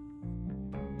supreme.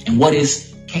 And what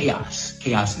is chaos?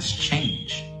 Chaos is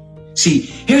change. See,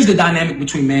 here's the dynamic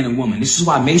between man and woman. This is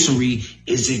why Masonry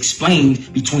is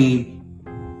explained between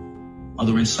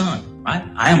mother and son, right?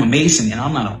 I am a Mason, and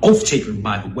I'm not an oath taker,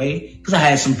 by the way, because I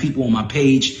had some people on my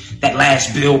page. That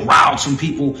last bill riled some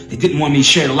people that didn't want me to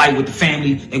share the light with the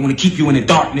family. They want to keep you in the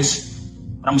darkness.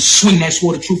 But I'm going to swing that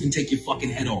sword of truth and take your fucking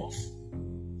head off.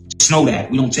 Just know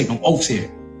that. We don't take no oaths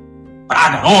here. But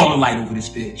I got all the light over this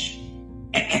bitch.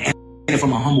 And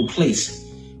from a humble place.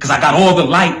 Because I got all the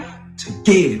light to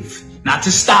give. Not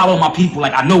to style on my people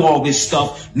like I know all this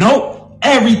stuff. Nope.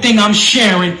 Everything I'm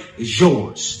sharing is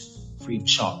yours. Free of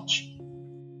charge.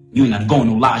 You ain't got to go in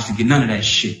no lodge to get none of that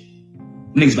shit.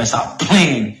 Niggas better stop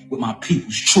playing with my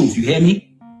people's truth. You hear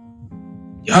me?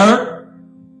 You heard?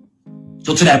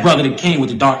 So to that brother that came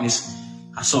with the darkness,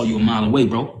 I saw you a mile away,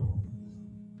 bro.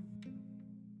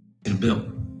 To the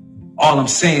bill. All I'm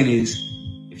saying is,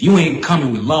 if you ain't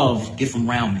coming with love, get from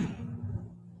around me.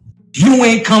 If you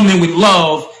ain't coming with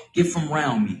love, get from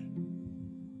around me.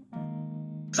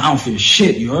 Because I don't fear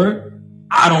shit, you heard?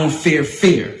 I don't fear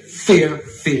fear. Fear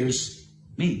fears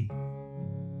me.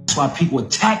 That's why people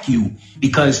attack you,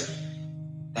 because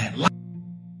that light,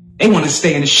 they want to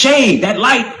stay in the shade. That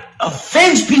light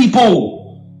offends people.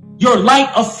 Your light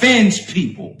offends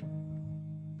people.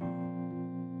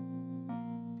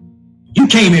 You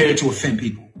came here to offend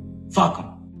people. Fuck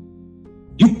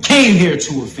them. You came here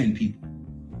to offend people.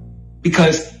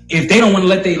 Because if they don't want to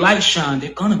let their light shine,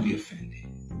 they're going to be offended.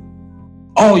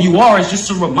 All you are is just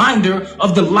a reminder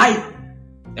of the light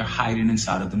they're hiding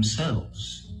inside of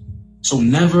themselves. So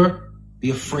never be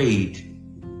afraid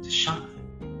to shine.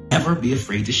 Never be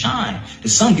afraid to shine. The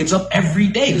sun gets up every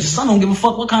day. The sun don't give a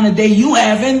fuck what kind of day you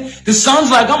having. The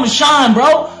sun's like, I'm gonna shine, bro.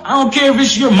 I don't care if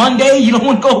it's your Monday. You don't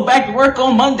want to go back to work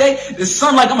on Monday. The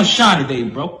sun like, I'm gonna shine today,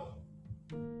 bro.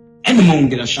 And the moon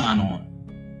get a shine on.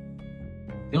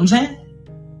 You know what I'm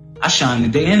saying? I shine the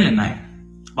day and the night.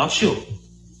 About you.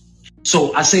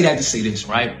 So I say that to say this,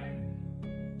 right?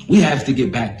 We have to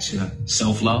get back to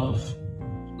self-love.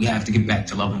 We have to get back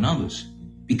to loving others.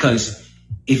 Because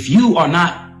if you're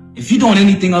doing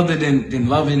anything other than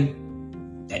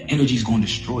loving, that energy is going to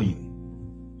destroy you.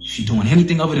 If you're doing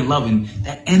anything other than loving,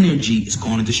 that energy is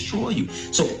going to destroy you.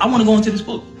 So I want to go into this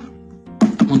book. I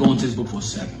want to go into this book for a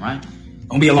second, right?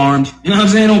 Don't be alarmed. You know what I'm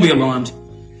saying? Don't be alarmed.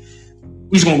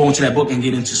 We're just going to go into that book and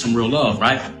get into some real love,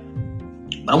 right?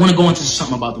 But I want to go into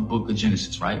something about the book of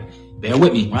Genesis, right? Bear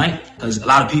with me, right? Because a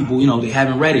lot of people, they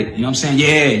haven't read it. You know what I'm saying?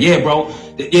 Yeah, bro.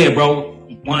 Yeah, bro.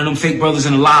 One of them fake brothers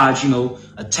in the lodge,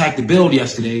 attacked the build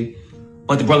yesterday.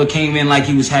 But the brother came in like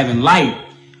he was having light.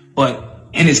 But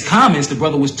in his comments, the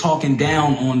brother was talking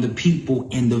down on the people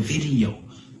in the video.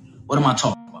 What am I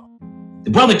talking about? The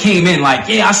brother came in like,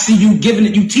 yeah, I see you giving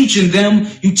it, you teaching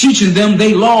them,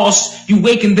 they lost, you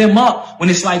waking them up. When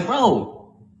it's like,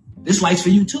 bro, this light's for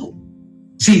you too.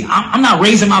 See, I'm not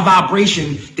raising my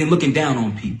vibration then looking down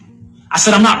on people. I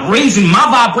said, I'm not raising my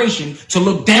vibration to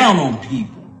look down on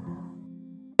people.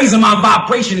 I'm raising my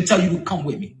vibration to tell you to come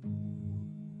with me.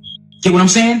 Get what I'm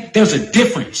saying? There's a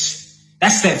difference.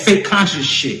 That's that fake conscious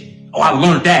shit. Oh, I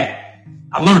learned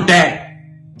that.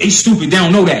 They stupid. They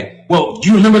don't know that. Well, do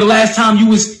you remember the last time you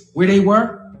was where they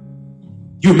were?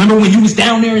 You remember when you was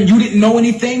down there and you didn't know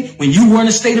anything? When you were in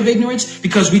a state of ignorance?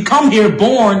 Because we come here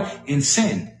born in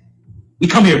sin. We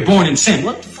come here born in sin.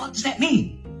 What the fuck does that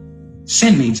mean?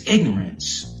 Sin means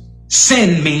ignorance.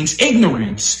 Sin means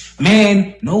ignorance.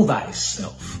 Man, know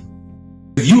thyself.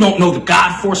 If you don't know the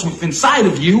God force within inside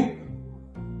of you,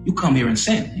 you come here in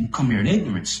sin. You come here in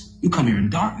ignorance. You come here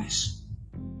in darkness.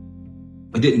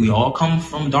 But didn't we all come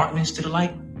from darkness to the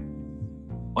light?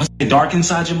 Wasn't it dark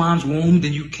inside your mom's womb?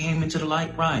 Then you came into the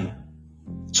light, right?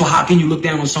 So how can you look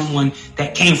down on someone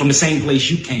that came from the same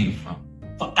place you came from?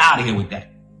 Fuck out of here with that.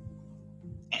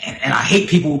 And I hate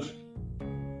people.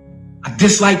 I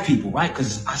dislike people, right?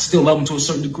 Because I still love them to a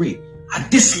certain degree. I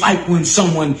dislike when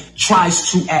someone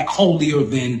tries to act holier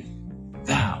than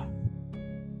thou.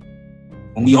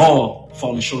 When we all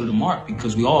falling short of the mark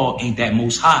because we all ain't that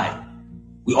most high.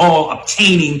 We all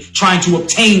trying to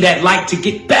obtain that light to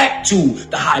get back to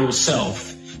the higher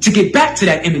self, to get back to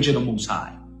that image of the most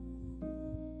high.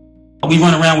 We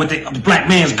run around with the black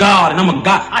man's God and I'm a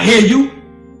God. I hear you,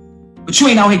 but you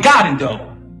ain't out here Godding though.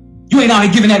 You ain't out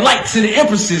here giving that light to the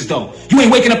empresses though. You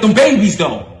ain't waking up them babies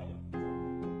though.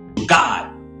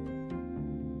 God.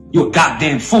 You're a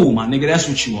goddamn fool, my nigga. That's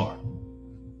what you are.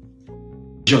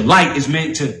 Your light is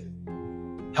meant to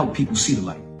help people see the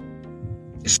light.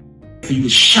 It's for you to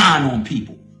shine on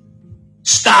people,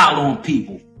 style on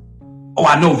people. Oh,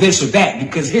 I know this or that,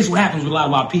 because here's what happens with a lot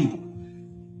of our people.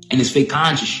 And this fake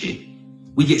conscious shit.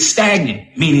 We get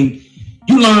stagnant, meaning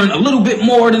you learn a little bit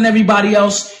more than everybody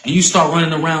else and you start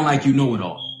running around like you know it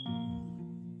all.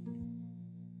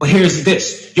 But here's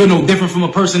this. You're no different from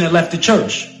a person that left the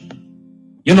church.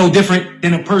 You're no different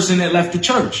than a person that left the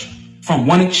church from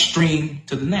one extreme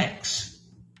to the next.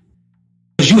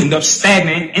 Because you end up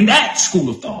stagnant in that school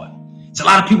of thought. So a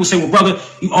lot of people say, well, brother,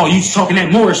 you talking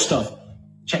that Moorish stuff.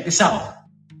 Check this out.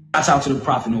 Shouts out to the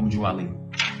Prophet Noble Drew Ali.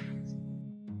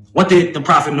 What did the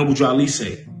Prophet Noble Drew Ali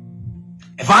say?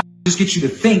 If I just get you to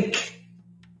think,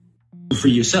 you can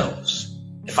free yourselves.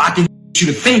 If I can get you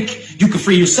to think, you can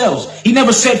free yourselves. He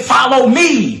never said, follow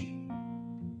me.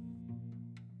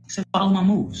 He said, follow my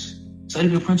moves. Study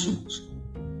the principles.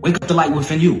 Wake up the light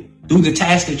within you. Do the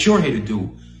task that you're here to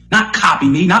do. Not copy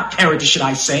me, not parrot the shit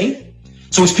I say.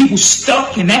 So it's people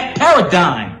stuck in that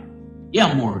paradigm. Yeah,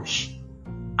 I'm Moorish.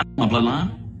 I know my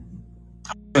bloodline.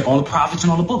 I respect all the prophets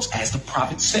and all the books, as the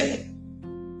prophet said.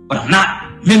 But I'm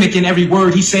not mimicking every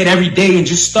word he said every day and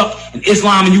just stuck in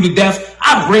Islam and you to death.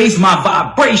 I've raised my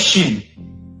vibration.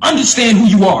 Understand who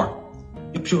you are.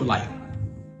 You're pure light.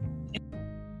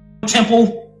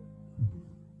 Temple,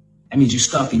 that means you're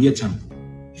stuck in your temple.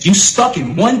 If you stuck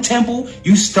in one temple,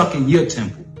 you stuck in your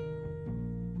temple.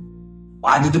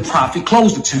 Why did the prophet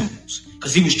close the temples?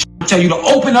 Because he was trying to tell you to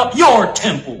open up your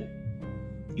temple.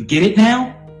 You get it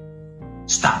now?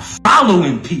 Stop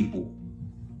following people.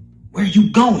 Where are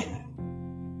you going?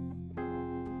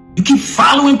 You keep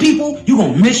following people, you're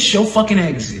going to miss your fucking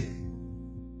exit.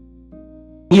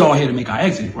 We all here to make our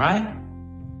exit, right?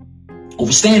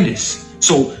 Understand this.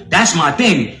 So that's my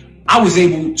thing. I was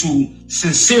able to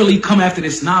sincerely come after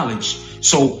this knowledge.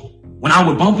 So when I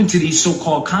would bump into these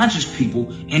so-called conscious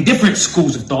people in different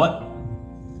schools of thought,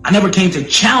 I never came to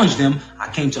challenge them. I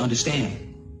came to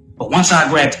understand. But once I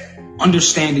grabbed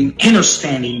understanding,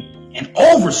 understanding, and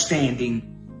overstanding,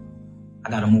 I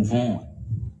got to move on.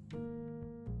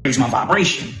 Raise my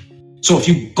vibration. So if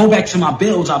you go back to my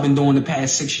builds I've been doing the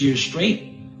past 6 years straight,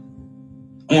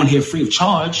 on here free of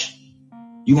charge,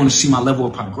 you're going to see my level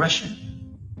of progression.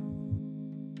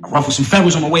 I ruffle some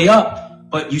feathers on my way up,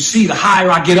 but you see, the higher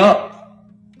I get up,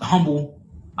 the humble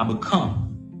I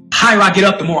become. The higher I get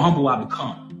up, the more humble I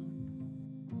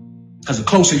become. Because the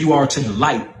closer you are to the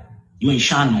light, you ain't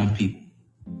shining on people.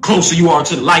 Closer you are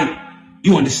to the light,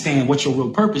 you understand what your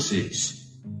real purpose is.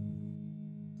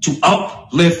 To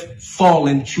uplift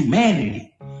fallen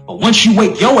humanity. But once you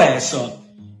wake your ass up,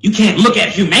 you can't look at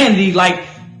humanity like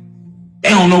they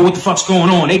don't know what the fuck's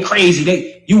going on. They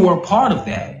crazy. You were a part of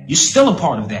that. You're still a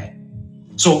part of that.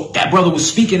 So that brother was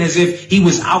speaking as if he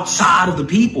was outside of the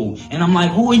people. And I'm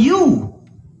like, who are you?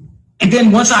 And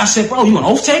then once I said, bro, you an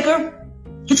oath taker?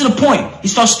 Get to the point. He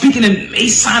starts speaking in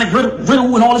Masonic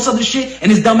riddle and all this other shit,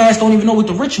 and his dumb ass don't even know what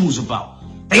the ritual's about.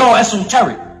 They all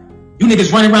esoteric. You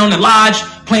niggas running around the lodge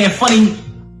playing funny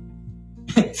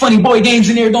boy games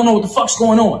in there, don't know what the fuck's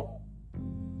going on.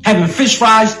 Having fish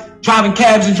fries, driving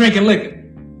cabs, and drinking liquor.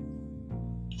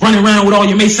 Running around with all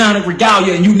your Masonic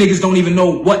regalia, and you niggas don't even know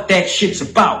what that shit's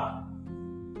about.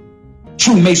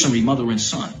 True Masonry, mother and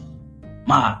son.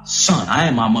 My son. I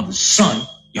am my mother's son.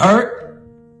 You heard?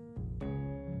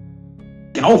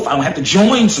 An oath. I don't have to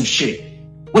join some shit.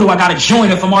 What do I gotta join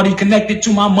if I'm already connected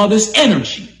to my mother's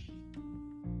energy?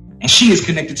 And she is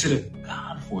connected to the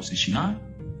God force, is she not?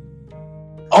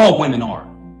 All women are.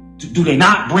 Do they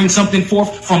not bring something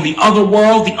forth from the other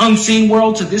world, the unseen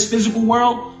world, to this physical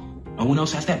world? No one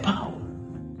else has that power.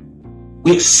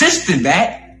 We assist in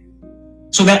that,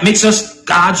 so that makes us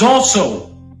gods also.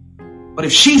 But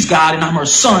if she's God and I'm her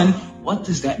son, what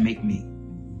does that make me?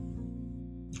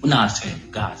 Well, now it's telling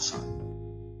you, God's son.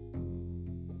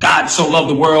 God so loved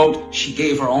the world, she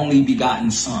gave her only begotten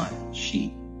son.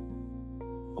 She.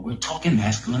 But we're talking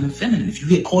masculine and feminine. If you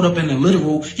get caught up in the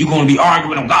literal, you're going to be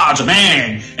arguing, oh, God's a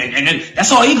man. And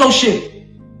that's all ego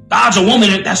shit. God's a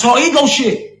woman. That's all ego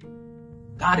shit.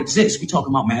 God exists. We're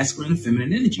talking about masculine and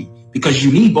feminine energy. Because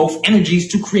you need both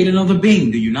energies to create another being,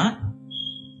 do you not?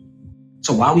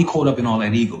 So why are we caught up in all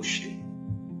that ego shit?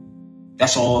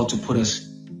 That's all to put us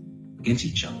against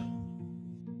each other.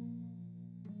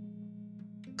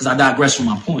 Because I digress from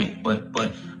my point, but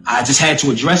I just had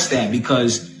to address that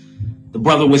because the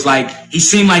brother was like, he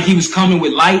seemed like he was coming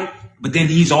with light, but then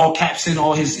he's all caps in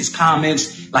all his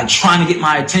comments, like trying to get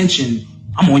my attention.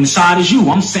 I'm on the side as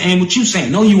you. I'm saying what you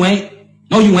saying. No, you ain't.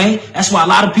 No, you ain't. That's why a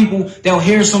lot of people, they'll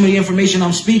hear some of the information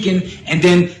I'm speaking, and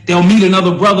then they'll meet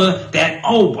another brother that,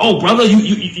 oh, brother,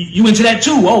 you into that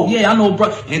too? Oh, yeah, I know,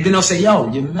 brother. And then they'll say,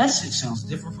 yo, your message sounds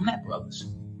different from that brother's.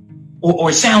 Or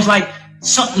it sounds like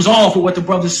something's off with what the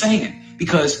brother's saying.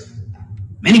 Because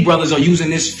many brothers are using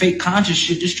this fake conscious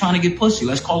shit just trying to get pussy.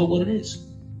 Let's call it what it is.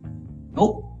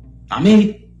 Nope. Not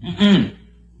me. I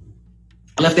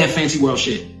left that fancy world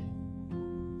shit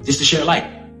just to share light.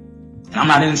 And I'm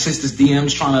not in sisters'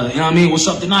 DMs trying to, you know what I mean? What's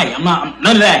up tonight? I'm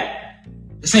none of that.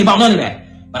 This ain't about none of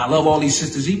that. But I love all these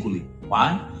sisters equally.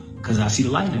 Why? Because I see the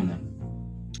light in them.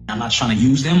 I'm not trying to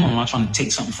use them. I'm not trying to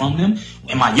take something from them.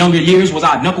 In my younger years, was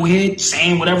I a knucklehead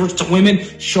saying whatever to women?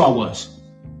 Sure I was.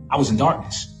 I was in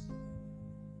darkness.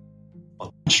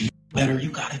 But once you do better, you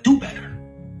gotta do better.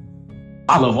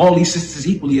 I love all these sisters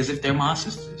equally as if they're my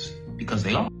sisters. Because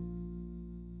they are.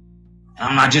 And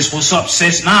I'm not just, what's up,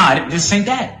 sis? Nah, this ain't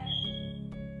that.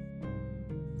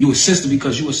 You a sister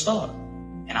because you a star.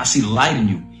 And I see the light in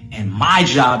you. And my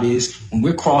job is, when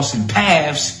we're crossing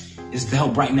paths, is to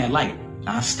help brighten that light. And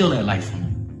I steal that light from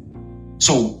you.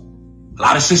 So, a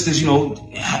lot of sisters, I'm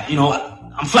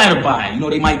flattered by it.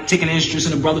 They might take an interest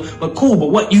in a brother, but cool. But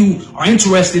what you are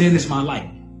interested in is my light.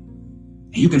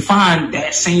 And you can find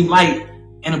that same light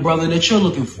in a brother that you're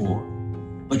looking for.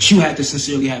 But you have to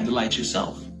sincerely have the light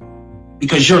yourself.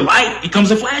 Because your light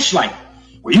becomes a flashlight.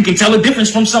 Where you can tell the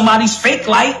difference from somebody's fake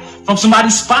light, from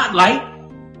somebody's spotlight,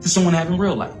 to someone having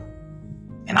real light.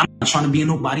 And I'm not trying to be in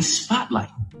nobody's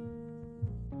spotlight.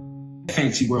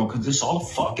 Fancy world, because it's all a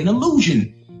fucking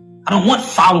illusion. I don't want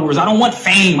followers. I don't want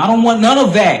fame. I don't want none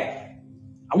of that.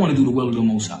 I want to do the will of the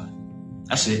Most High.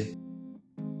 That's it.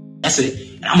 That's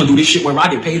it. And I'm going to do this shit whether I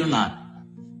get paid or not.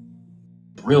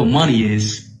 The real money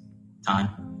is time.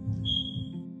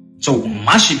 So when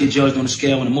my shit get judged on the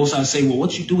scale, when the Most High say, well,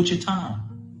 what you do with your time?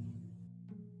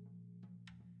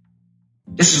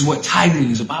 This is what tithing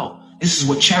is about. This is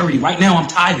what charity. Right now I'm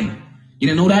tithing. You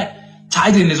didn't know that?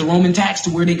 Tithing is a Roman tax to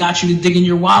where they got you to dig in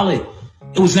your wallet.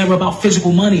 It was never about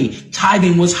physical money.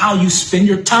 Tithing was how you spend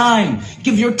your time.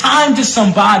 Give your time to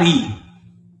somebody.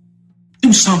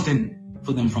 Do something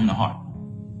for them from the heart.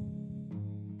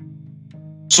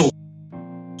 So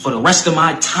for the rest of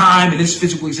my time in this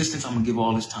physical existence, I'm going to give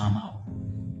all this time out.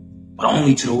 But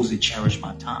only to those that cherish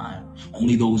my time.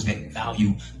 Only those that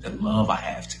value the love I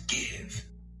have to give.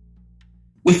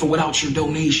 With or without your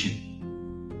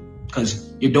donation.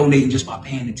 Because you're donating just by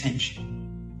paying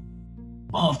attention.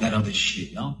 Love that other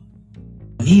shit, yo.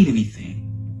 Don't need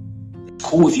anything. It's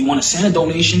cool if you want to send a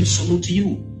donation, salute to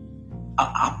you.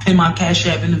 I'll pin my Cash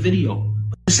App in the video.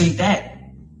 But this ain't that.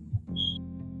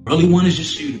 Really one is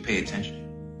just for you to pay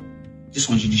attention. Just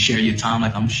want you to share your time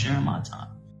like I'm sharing my time.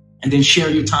 And then share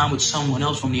your time with someone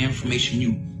else from the information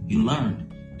you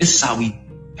learned. This is how we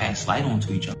pass light on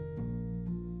to each other.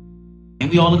 And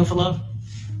we all looking for love.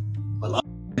 But love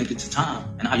make it to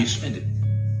time and how you spend it.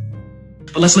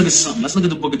 But let's look at something. Let's look at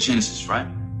the book of Genesis, right?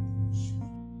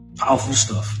 Powerful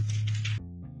stuff.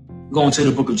 Going to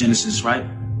the book of Genesis, right?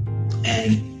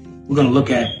 And we're going to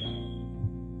look at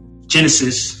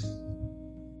Genesis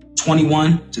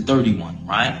 21 to 31,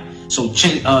 right? So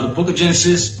the book of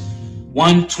Genesis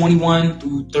 1:21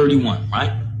 through 31,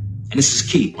 right? And this is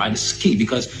key, right? This is key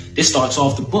because this starts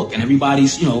off the book and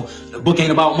everybody's, the book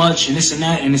ain't about much and this and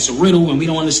that and it's a riddle and we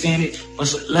don't understand it.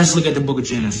 But let's look at the book of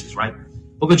Genesis, right?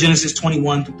 Book of Genesis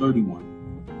 21 to 31.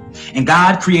 And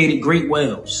God created great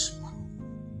whales,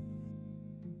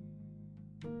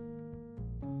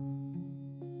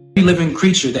 every living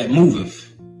creature that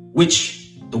moveth,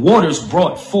 which the waters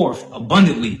brought forth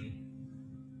abundantly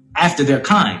after their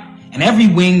kind, and every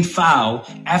winged fowl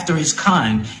after his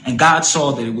kind. And God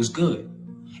saw that it was good.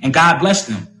 And God blessed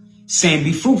them, saying,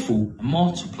 be fruitful and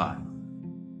multiply,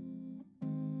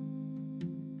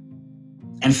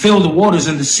 and fill the waters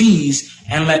and the seas,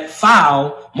 and let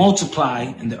fowl multiply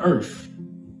in the earth.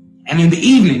 And in the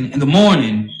evening and the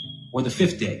morning were the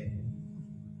fifth day.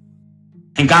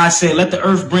 And God said, let the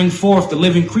earth bring forth the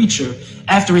living creature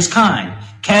after his kind,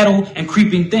 cattle and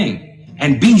creeping thing,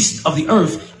 and beasts of the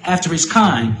earth after his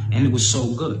kind. And it was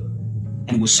so good.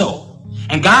 And it was so.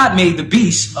 And God made the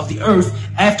beasts of the earth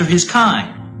after his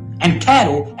kind, and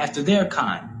cattle after their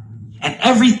kind, and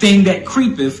everything that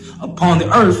creepeth upon the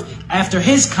earth after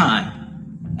his kind.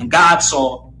 And God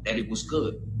saw that it was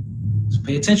good. So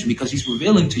pay attention, because he's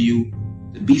revealing to you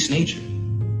the beast nature.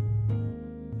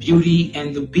 Beauty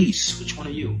and the beast. Which one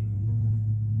are you?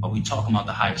 Are we talking about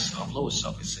the higher self, lower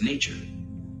self? It's the nature.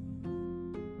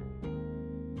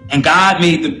 And God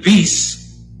made the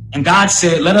beasts, and God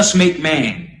said, let us make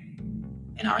man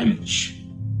in our image.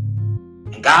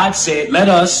 And God said, let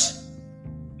us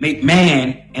make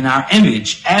man in our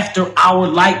image, after our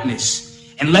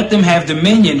likeness, and let them have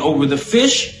dominion over the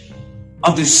fish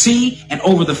of the sea, and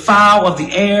over the fowl of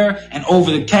the air, and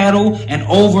over the cattle, and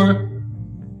over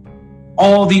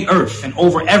all the earth, and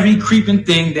over every creeping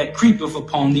thing that creepeth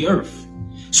upon the earth.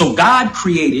 So God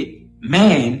created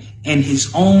man in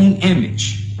his own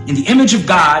image. In the image of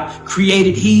God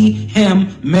created he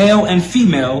him, male and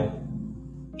female.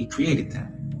 He created them.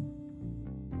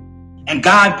 And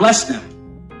God blessed them.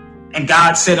 And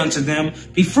God said unto them,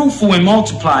 be fruitful and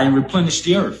multiply and replenish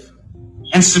the earth,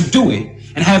 and subdue it,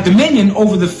 and have dominion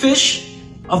over the fish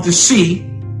of the sea,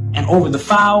 and over the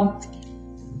fowl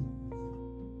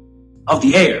of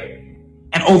the air,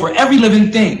 and over every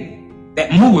living thing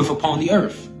that moveth upon the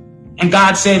earth. And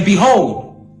God said,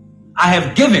 behold, I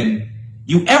have given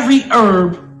you every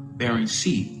herb bearing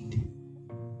seed,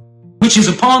 which is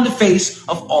upon the face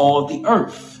of all the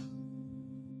earth,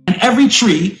 and every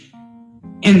tree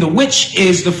in the which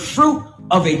is the fruit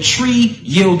of a tree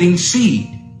yielding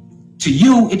seed. To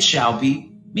you it shall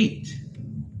be meat.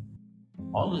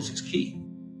 All of this is key.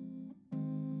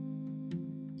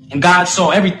 And God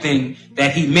saw everything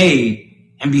that he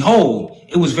made, and behold,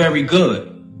 it was very good.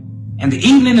 And the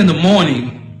evening and the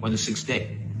morning were the sixth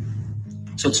day.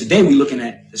 So today we're looking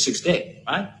at the sixth day,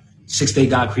 right? Sixth day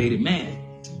God created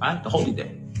man, right? The holy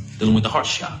day, dealing with the heart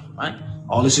chakra, right?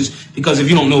 All this is because if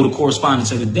you don't know the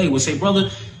correspondence of the day, we'll say, brother,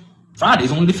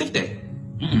 Friday's only the fifth day.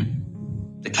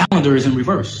 The calendar is in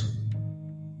reverse.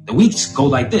 The weeks go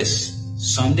like this: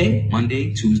 Sunday,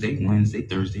 Monday, Tuesday, Wednesday,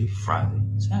 Thursday, Friday,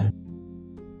 Saturday.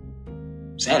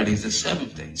 Saturday is the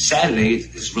seventh day. Saturday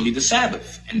is really the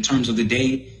Sabbath in terms of the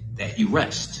day that you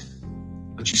rest.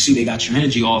 But you see, they got your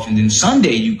energy off, and then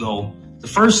Sunday you go, the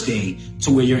first day,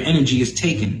 to where your energy is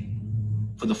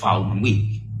taken for the following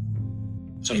week.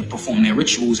 So they perform their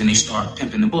rituals and they start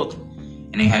pimping the book,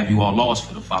 and they have you all lost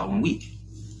for the following week.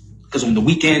 Because on the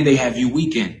weekend, they have you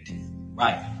weekend,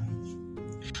 right?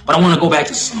 But I want to go back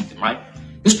to something, right?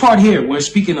 This part here, we're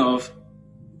speaking of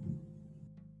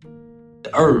the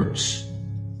herbs.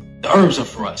 The herbs are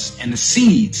for us, and the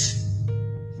seeds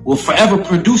will forever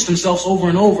produce themselves over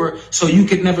and over, so you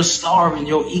could never starve and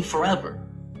you'll eat forever.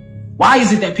 Why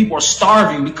is it that people are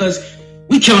starving? Because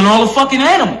we killing all the fucking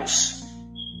animals.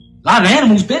 A lot of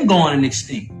animals been going and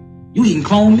extinct. You eating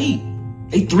clone meat.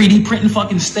 They 3D printing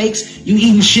fucking steaks. You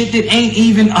eating shit that ain't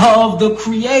even of the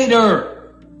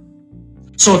creator.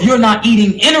 So if you're not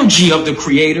eating energy of the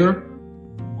creator,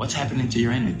 what's happening to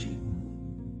your energy?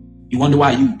 You wonder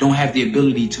why you don't have the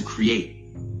ability to create.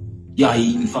 Y'all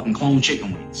eating fucking clone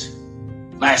chicken wings.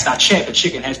 Last I checked, a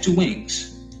chicken has 2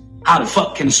 wings. How the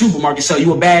fuck can a supermarket sell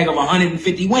you a bag of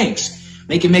 150 wings?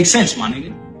 Make it make sense, my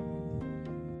nigga.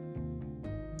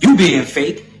 You being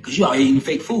fake, because you are eating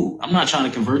fake food. I'm not trying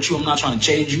to convert you. I'm not trying to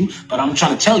change you. But I'm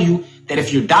trying to tell you that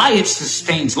if your diet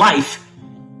sustains life,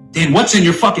 then what's in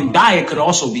your fucking diet could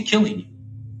also be killing you.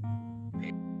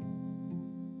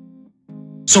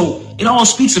 So it all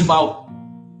speaks about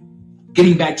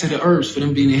Getting back to the herbs for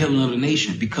them being the healing of the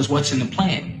nation, because what's in the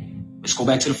plant? Let's go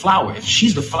back to the flower. If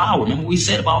she's the flower, remember we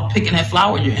said about picking that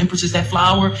flower, your empress is that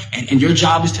flower, and your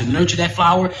job is to nurture that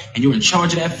flower, and you're in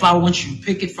charge of that flower once you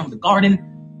pick it from the garden,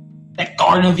 that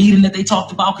Garden of Eden that they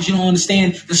talked about, because you don't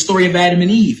understand the story of Adam and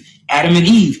Eve. Adam and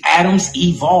Eve, Adam's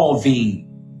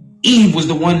evolving. Eve was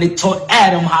the one that taught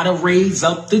Adam how to raise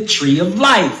up the tree of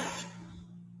life.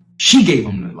 She gave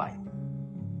him the life.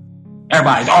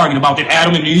 Everybody's arguing about that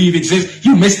Adam and Eve exist.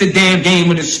 You missed the damn game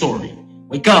with this story.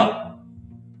 Wake up.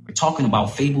 We're talking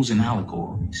about fables and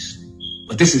allegories.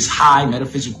 But this is high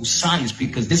metaphysical science,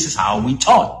 because this is how we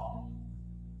taught.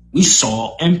 We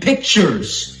saw in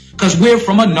pictures, because we're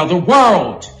from another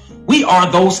world. We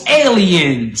are those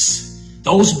aliens,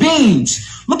 those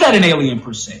beings. Look at an alien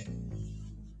per se.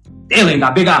 The alien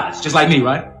got big eyes, just like me,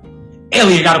 right?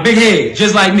 Alien got a big head,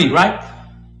 just like me, right?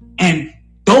 And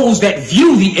those that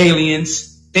view the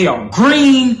aliens, they are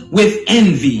green with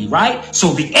envy, right?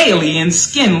 So the alien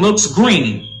skin looks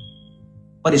green,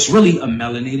 but it's really a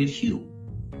melanated hue.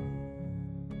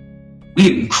 We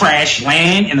didn't crash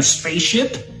land in a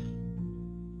spaceship.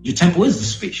 Your temple is the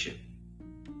spaceship.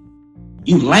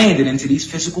 You landed into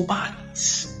these physical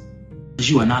bodies because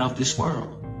you are not of this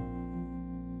world.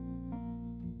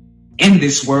 In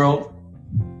this world,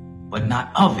 but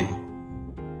not of it.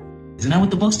 Isn't that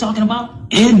what the book's talking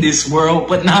about? In this world,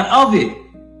 but not of it.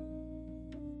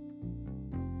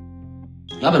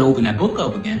 Y'all better open that book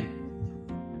up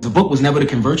again. The book was never to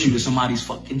convert you to somebody's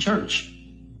fucking church.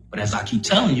 But as I keep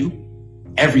telling you,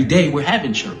 every day we're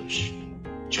having church.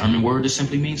 German word that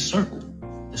simply means circle.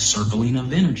 The circling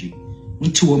of energy.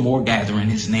 When two or more gather in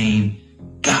his name,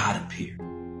 God appear.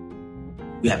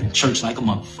 We having church like a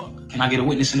motherfucker. Can I get a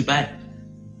witness in the back?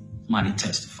 Somebody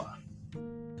testify.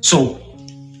 So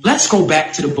let's go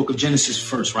back to the book of Genesis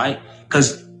first, right?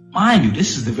 Because mind you,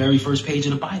 this is the very first page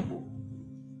of the Bible.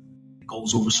 It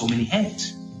goes over so many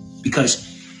heads because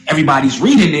everybody's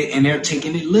reading it and they're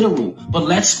taking it literal. But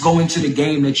let's go into the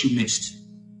game that you missed.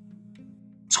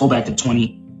 Let's go back to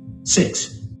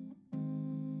 26.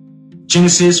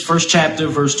 Genesis, first chapter,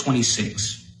 verse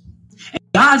 26. And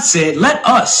God said, let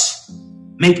us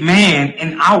make man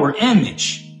in our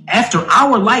image, after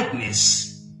our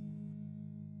likeness.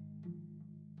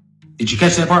 Did you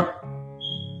catch that part?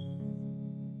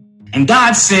 And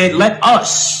God said, let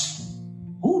us.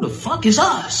 Who the fuck is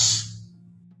us?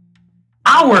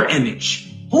 Our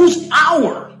image. Who's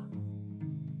our?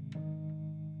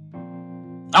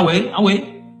 I'll wait.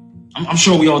 I'm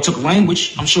sure we all took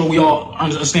language. I'm sure we all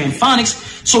understand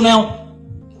phonics. So now,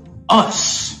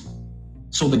 us.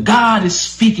 So the God is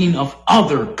speaking of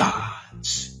other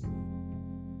gods.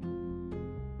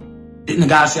 Didn't the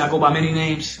God say I go by many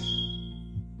names?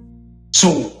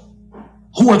 So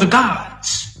who are the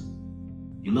gods?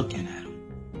 You're looking at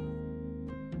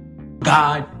them.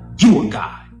 God, you are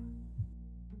God.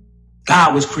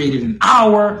 God was created in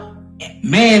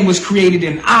man was created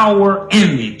in our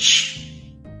image.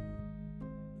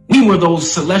 We were those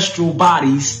celestial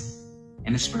bodies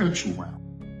in the spiritual realm.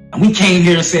 And we came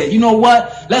here and said, you know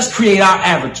what? Let's create our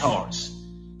avatars.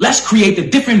 Let's create the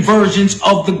different versions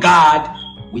of the God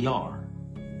we are.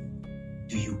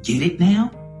 Do you get it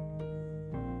now?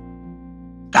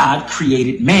 God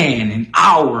created man in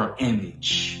our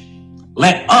image.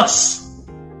 Let us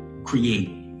create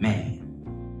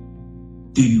man.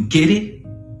 Do you get it?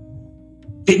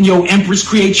 Didn't your empress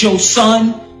create your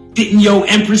sun? Didn't your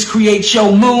empress create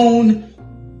your moon?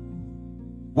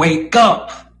 Wake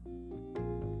up.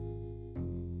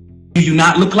 Do you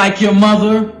not look like your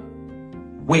mother?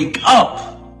 Wake up.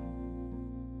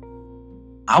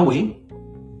 I'll wait.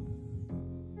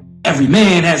 Every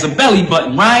man has a belly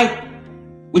button, right?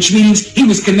 Which means he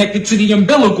was connected to the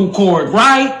umbilical cord,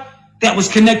 right? That was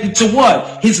connected to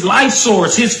what? His life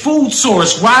source, his food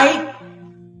source, right?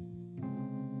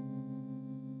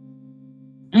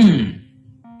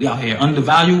 We out here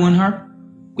undervaluing her?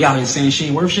 We out here saying she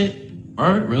ain't worth shit?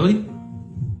 Word? Really?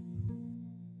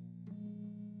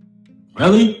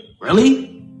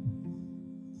 Really?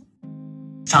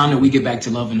 It's time that we get back to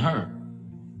loving her.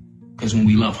 Because when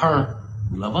we love her,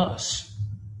 we love us.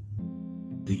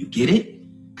 Do you get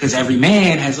it? Because every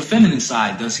man has a feminine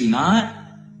side, does he not?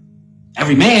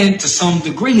 Every man, to some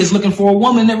degree, is looking for a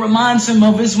woman that reminds him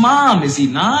of his mom, is he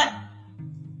not?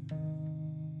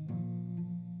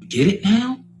 You get it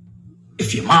now?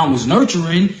 If your mom was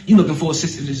nurturing, you're looking for a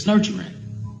sister that's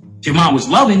nurturing. If your mom was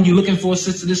loving, you're looking for a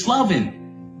sister that's loving.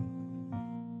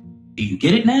 Do you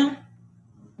get it now?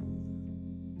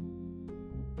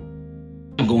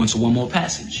 I'm going to one more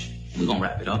passage. We're going to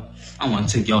wrap it up. I don't want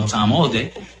to take y'all time all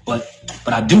day, but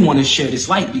I do want to share this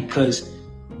light because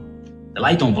The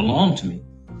light don't belong to me.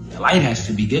 The light has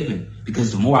to be given,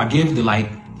 because the more I give the light,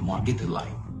 the more I get the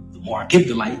light. The more I give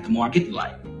the light, the more I get the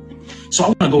light. So I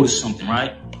want to go to something,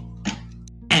 right?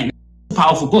 And it's a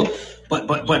powerful book. But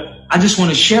I just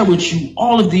want to share with you,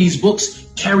 all of these books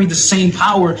carry the same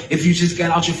power if you just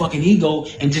got out your fucking ego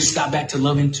and just got back to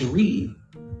loving to read.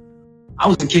 I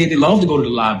was a kid that loved to go to the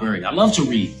library. I loved to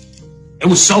read. It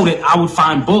was so that I would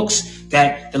find books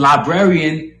that the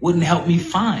librarian wouldn't help me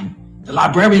find. The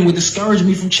librarian would discourage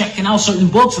me from checking out certain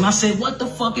books. And I said, what the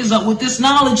fuck is up with this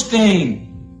knowledge thing?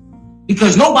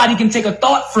 Because nobody can take a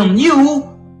thought from you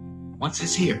once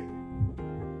it's here.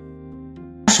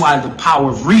 That's why the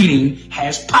power of reading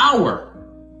has power.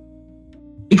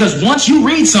 Because once you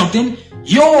read something,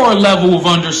 your level of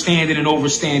understanding and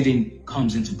overstanding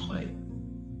comes into play.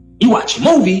 You watch a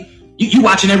movie, you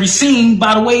watching every scene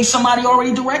by the way somebody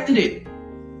already directed it.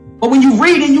 But when you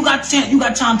read it, you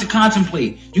got time to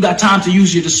contemplate. You got time to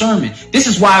use your discernment. This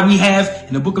is why we have,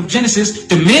 in the book of Genesis,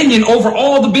 dominion over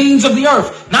all the beings of the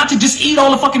earth. Not to just eat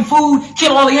all the fucking food,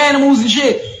 kill all the animals and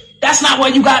shit. That's not why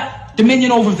you got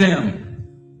dominion over them.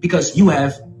 Because you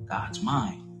have God's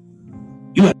mind.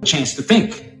 You have a chance to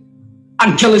think. I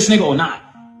can kill this nigga or not.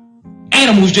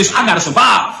 Animals just, I gotta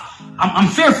survive. I'm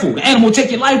fearful. The animal will take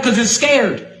your life because it's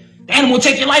scared. The animal will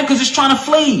take your life because it's trying to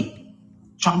flee.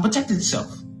 Trying to protect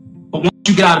itself. But once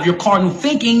you get out of your cardinal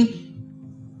thinking,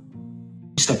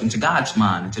 you step into God's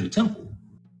mind, into the temple. You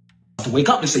have to wake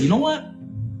up and say, you know what?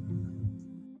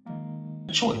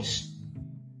 A choice.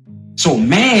 So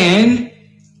man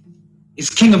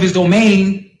is king of his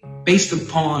domain based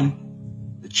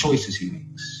upon the choices he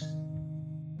makes.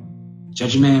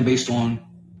 Judge a man based on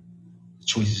the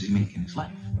choices he makes in his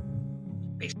life.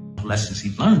 Based on the lessons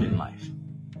he's learned in life.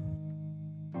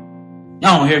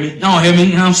 Y'all don't hear me? Y'all don't hear me? You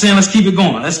know what I'm saying? Let's keep it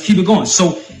going. Let's keep it going.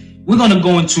 So we're going to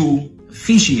go into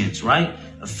Ephesians, right?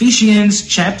 Ephesians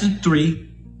chapter 3,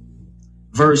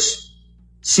 verse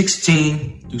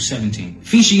 16 through 17.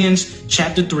 Ephesians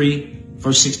chapter 3,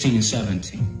 verse 16 and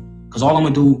 17. Because all I'm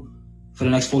going to do for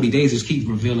the next 40 days is keep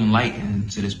revealing light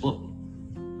into this book.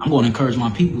 I'm going to encourage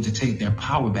my people to take their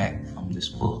power back from this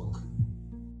book.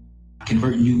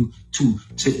 Converting you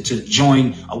to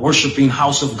join a worshiping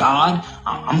house of God.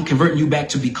 I'm converting you back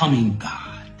to becoming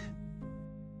God.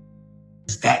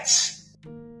 That's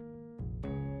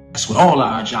what all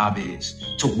our job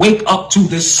is. To wake up to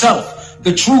the self,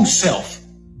 the true self.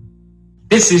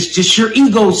 This is just your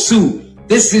ego suit.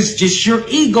 This is just your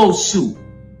ego suit.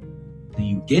 Do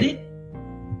you get it?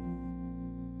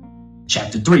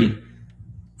 Chapter 3,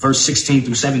 verse 16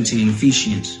 through 17 in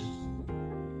Ephesians.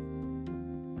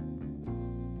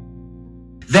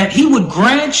 That he would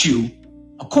grant you,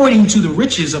 according to the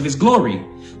riches of his glory,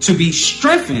 to be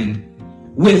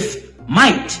strengthened with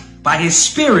might by his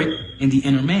spirit in the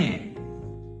inner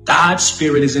man. God's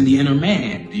spirit is in the inner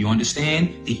man. Do you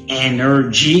understand? The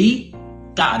energy.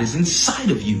 God is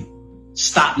inside of you.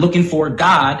 Stop looking for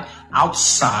God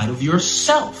outside of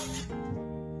yourself.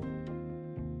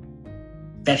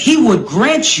 That he would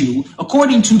grant you,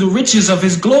 according to the riches of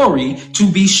his glory,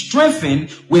 to be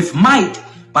strengthened with might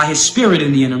by his spirit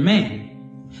in the inner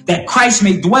man, that Christ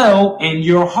may dwell in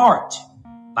your heart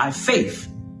by faith,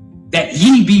 that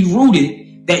ye being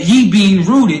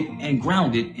rooted and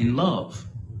grounded in love,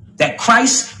 that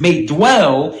Christ may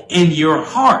dwell in your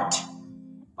heart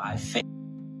by faith,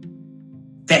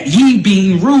 that ye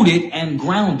being rooted and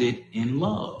grounded in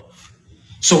love.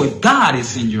 So if God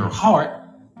is in your heart,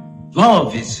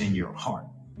 love is in your heart.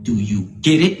 Do you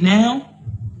get it now?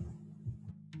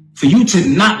 For you to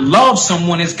not love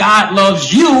someone as God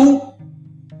loves you,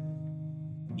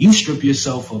 you strip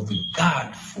yourself of the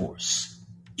God force.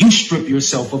 You strip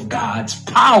yourself of God's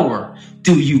power.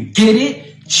 Do you get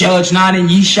it? Judge not and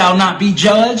ye shall not be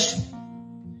judged.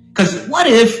 Because what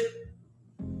if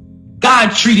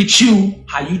God treated you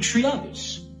how you treat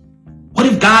others? What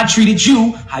if God treated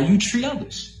you how you treat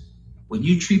others? Wouldn't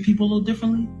you treat people a little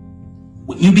differently?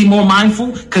 Wouldn't you be more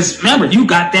mindful? Because remember, you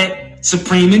got that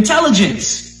supreme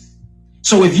intelligence.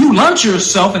 So if you learned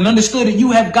yourself and understood that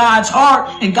you have God's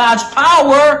heart and God's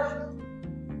power,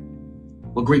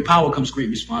 with great power comes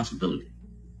great responsibility.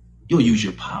 You'll use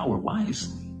your power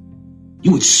wisely.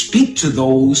 You would speak to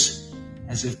those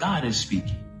as if God is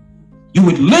speaking. You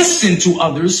would listen to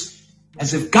others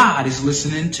as if God is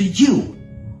listening to you.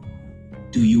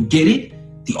 Do you get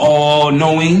it? The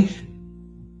all-knowing,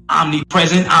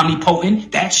 omnipresent,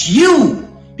 omnipotent, that's you.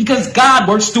 Because God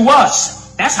works through us.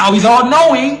 That's how he's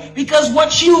all-knowing, because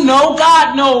what you know,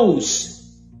 God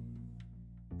knows.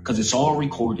 Because it's all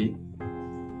recorded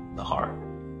in the heart.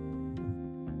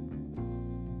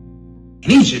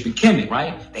 In Egypt, in Kemet,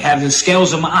 right? They have the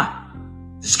scales of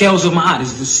Ma'at. The scales of Ma'at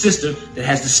is the sister that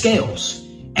has the scales.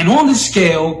 And on the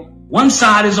scale, one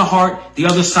side is a heart, the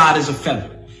other side is a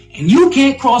feather. And you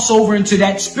can't cross over into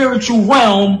that spiritual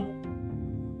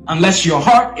realm unless your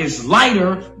heart is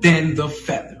lighter than the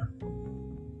feather.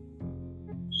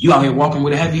 You out here walking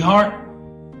with a heavy heart,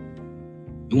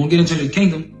 you won't get into the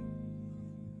kingdom.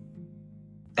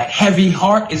 That heavy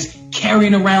heart is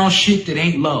carrying around shit that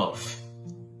ain't love.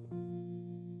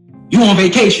 You on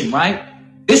vacation, right?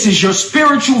 This is your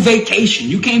spiritual vacation.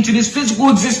 You came to this physical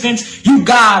existence. You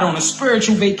God on a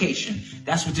spiritual vacation.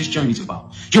 That's what this journey's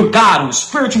about. You're God on a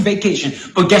spiritual vacation.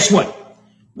 But guess what?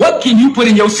 What can you put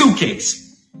in your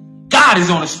suitcase? God is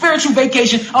on a spiritual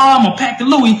vacation. Oh, I'm going to pack the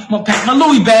Louis. I'm going to pack my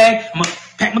Louis bag. I'm going to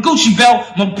pack my Gucci belt.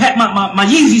 I'm going to pack my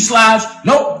Yeezy slides.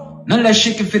 Nope. None of that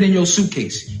shit can fit in your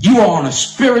suitcase. You are on a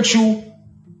spiritual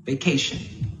vacation.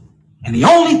 And the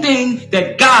only thing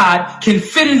that God can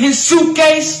fit in his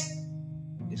suitcase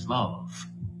is love.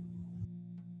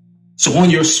 So on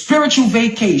your spiritual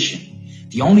vacation,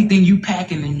 the only thing you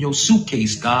packing in your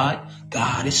suitcase, God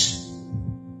is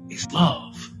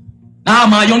love. Nah,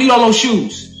 man, you don't need all those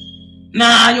shoes.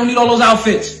 Nah, you don't need all those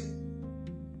outfits.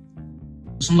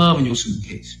 Put some love in your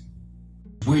suitcase.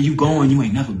 Where you going, you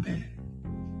ain't never been.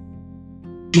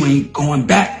 You ain't going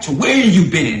back to where you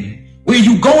been. Where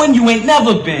you going, you ain't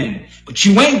never been. But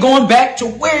you ain't going back to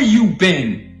where you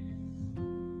been.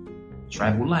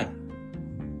 Travel light.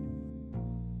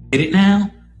 Get it now?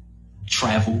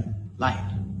 Travel light.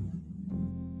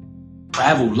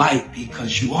 Travel light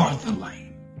because you are the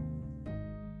light.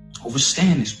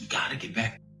 Understand this. We gotta get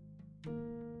back.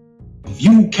 If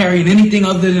you carrying anything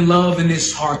other than love in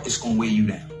this heart, it's gonna weigh you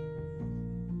down.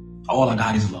 All I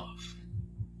got is love.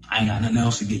 I ain't got nothing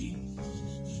else to give you.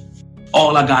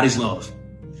 All I got is love.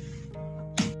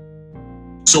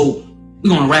 So we're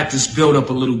gonna wrap this build up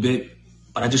a little bit,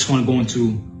 but I just want to go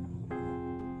into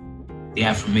the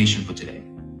affirmation for today.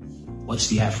 What's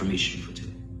the affirmation for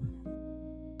today?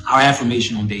 Our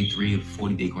affirmation on day 3 of the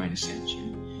 40-day grand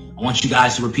ascension. I want you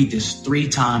guys to repeat this 3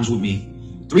 times with me.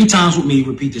 3 times with me,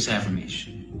 repeat this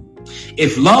affirmation.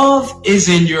 If love is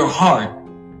in your heart,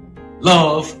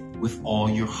 love with all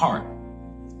your heart.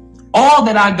 All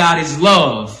that I got is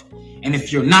love. And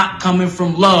if you're not coming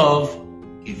from love,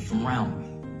 get from around me.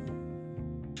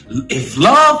 If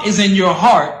love is in your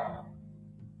heart,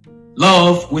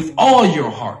 love with all your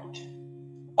heart.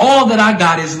 All that I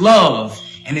got is love.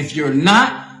 And if you're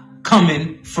not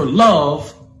coming for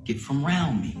love, get from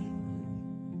around me.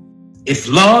 If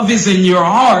love is in your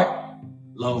heart,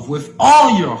 love with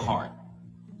all your heart.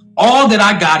 All that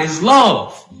I got is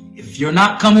love. If you're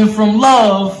not coming from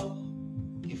love,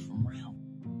 get from around me.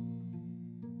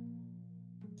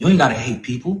 You ain't gotta hate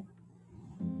people.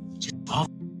 Just love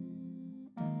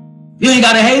them. You ain't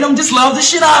gotta hate them. Just love the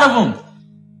shit out of them.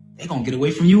 They're gonna get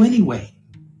away from you anyway.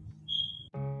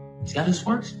 See how this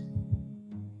works?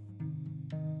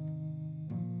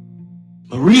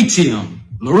 Laritium.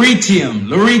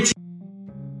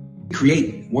 We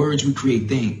create words, we create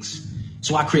things.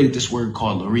 So I created this word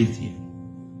called Larethium.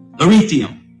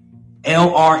 Larethium.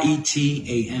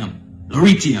 L-R-E-T-A-M.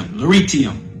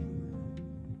 Larethium.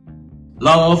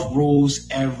 Love rules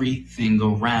everything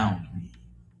around me.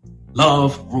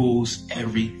 Love rules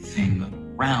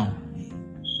everything around me.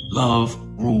 Love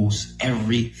rules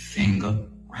everything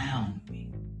around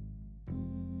me.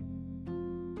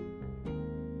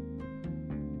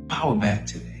 Power back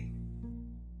today.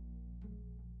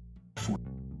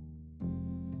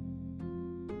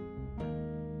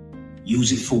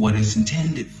 Use it for what it's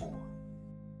intended for.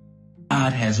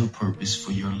 God has a purpose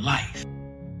for your life.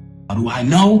 How do I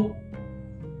know?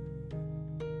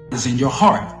 It's in your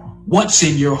heart. What's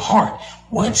in your heart?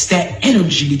 What's that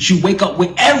energy that you wake up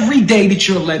with every day that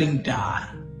you're letting die?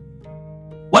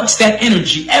 What's that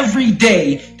energy every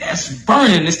day that's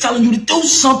burning, that's telling you to do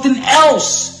something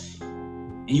else?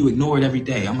 And you ignore it every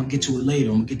day. I'm going to get to it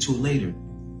later.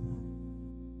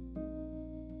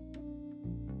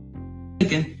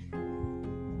 Thinking.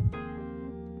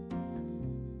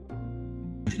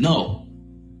 No.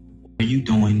 What are you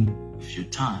doing with your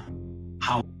time?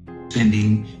 How are you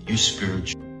spending your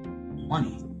spiritual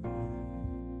money?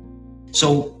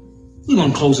 So we're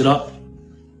going to close it up.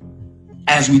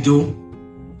 As we do,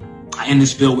 I end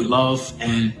this build with love,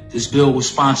 and this build was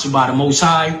sponsored by the Most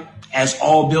High, as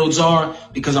all builds are,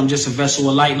 because I'm just a vessel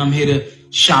of light, and I'm here to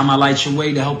shine my light your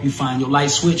way to help you find your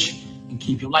light switch and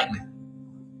keep your light lit.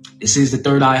 This is the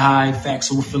Third Eye High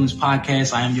Facts Over Feelings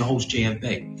podcast. I am your host, JF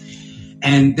Bay.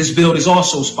 And this build is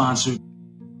also sponsored.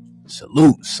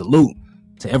 Salute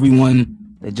to everyone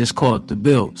that just caught the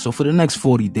build. So for the next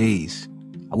 40 days,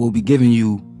 I will be giving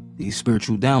you these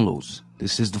spiritual downloads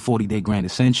This is the 40-Day Grand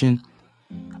Ascension.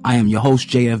 I am your host,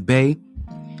 JF Bay,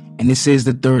 and this is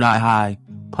the Third Eye High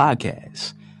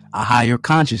podcast, a higher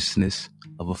consciousness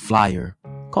of a flyer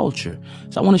culture.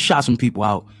 So I want to shout some people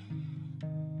out,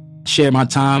 share my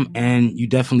time, and you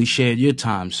definitely shared your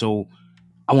time. So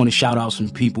I want to shout out some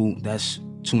people that's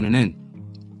tuning in.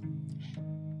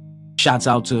 Shouts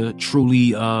out to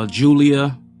Truly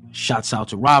Julia. Shouts out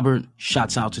to Robert.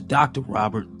 Shouts out to Dr.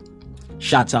 Robert.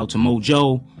 Shouts out to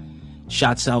Mojo.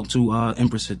 Shouts out to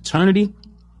Empress Eternity.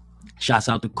 Shouts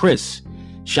out to Chris.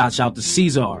 Shouts out to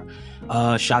Caesar.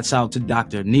 Shouts out to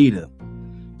Dr. Anita.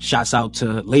 Shouts out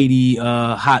to Lady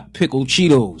Hot Pickle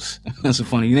Cheetos. That's a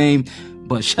funny name,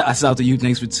 but shouts out to you.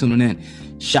 Thanks for tuning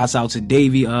in. Shouts out to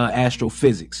Davey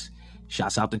Astrophysics.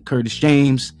 Shouts out to Curtis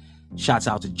James. Shouts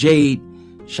out to Jade.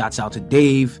 Shouts out to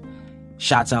Dave.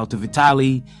 Shouts out to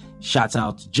Vitali. Shouts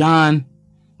out to John,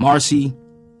 Marcy,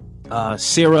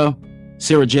 Sarah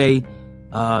J,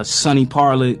 Sonny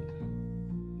Parlett,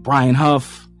 Brian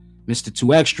Huff, Mr.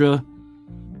 2 Extra,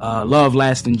 Love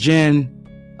Lasting Jen,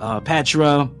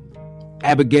 Patra,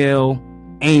 Abigail,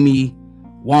 Amy,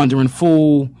 Wandering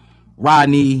Fool,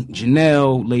 Rodney,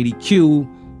 Janelle, Lady Q,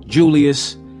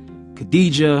 Julius,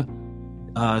 Khadijah,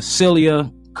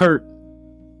 Celia, Kurt,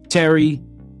 Terry.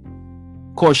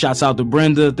 Of course, shouts out to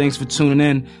Brenda. Thanks for tuning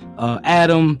in.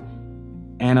 Adam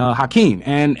and Hakeem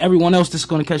and everyone else that's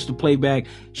going to catch the playback.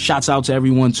 Shouts out to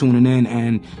everyone tuning in.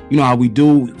 And you know how we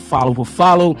do, follow for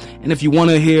follow. And if you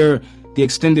want to hear the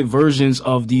extended versions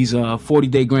of these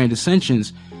 40-Day Grand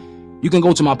Ascensions, you can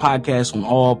go to my podcast on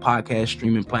all podcast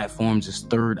streaming platforms. It's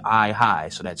Third Eye High.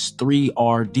 So that's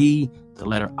 3RD, the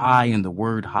letter I, and the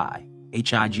word high,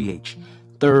 H-I-G-H,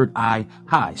 Third Eye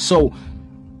High. So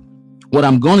what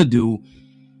I'm going to do,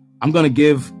 I'm going to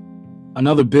give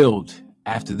another build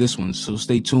after this one. So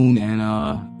stay tuned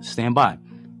and stand by.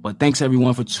 But thanks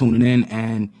everyone for tuning in.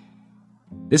 And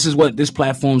this is what this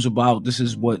platform's about. This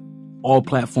is what all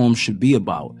platforms should be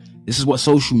about. This is what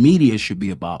social media should be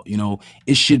about. You know,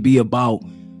 it should be about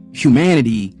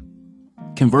humanity,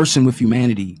 conversing with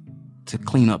humanity to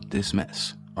clean up this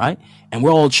mess, right? And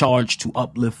we're all charged to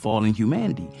uplift fallen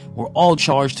humanity. We're all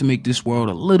charged to make this world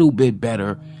a little bit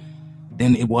better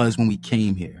than it was when we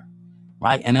came here,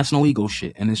 right? And that's no ego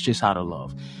shit, and it's just how to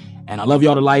love. And I love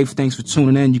y'all to life. Thanks for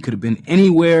tuning in. You could have been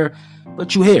anywhere,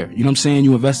 but you here. You know what I'm saying?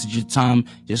 You invested your time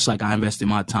just like I invested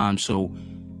my time. So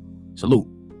salute.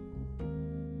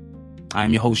 I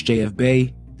am your host, JF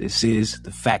Bay. This is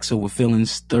the Facts Over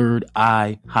Feelings Third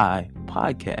Eye High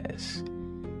podcast.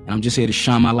 And I'm just here to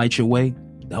shine my light your way,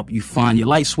 to help you find your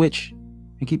light switch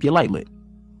and keep your light lit.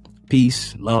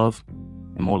 Peace, love,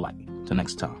 and more light. Till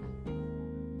next time.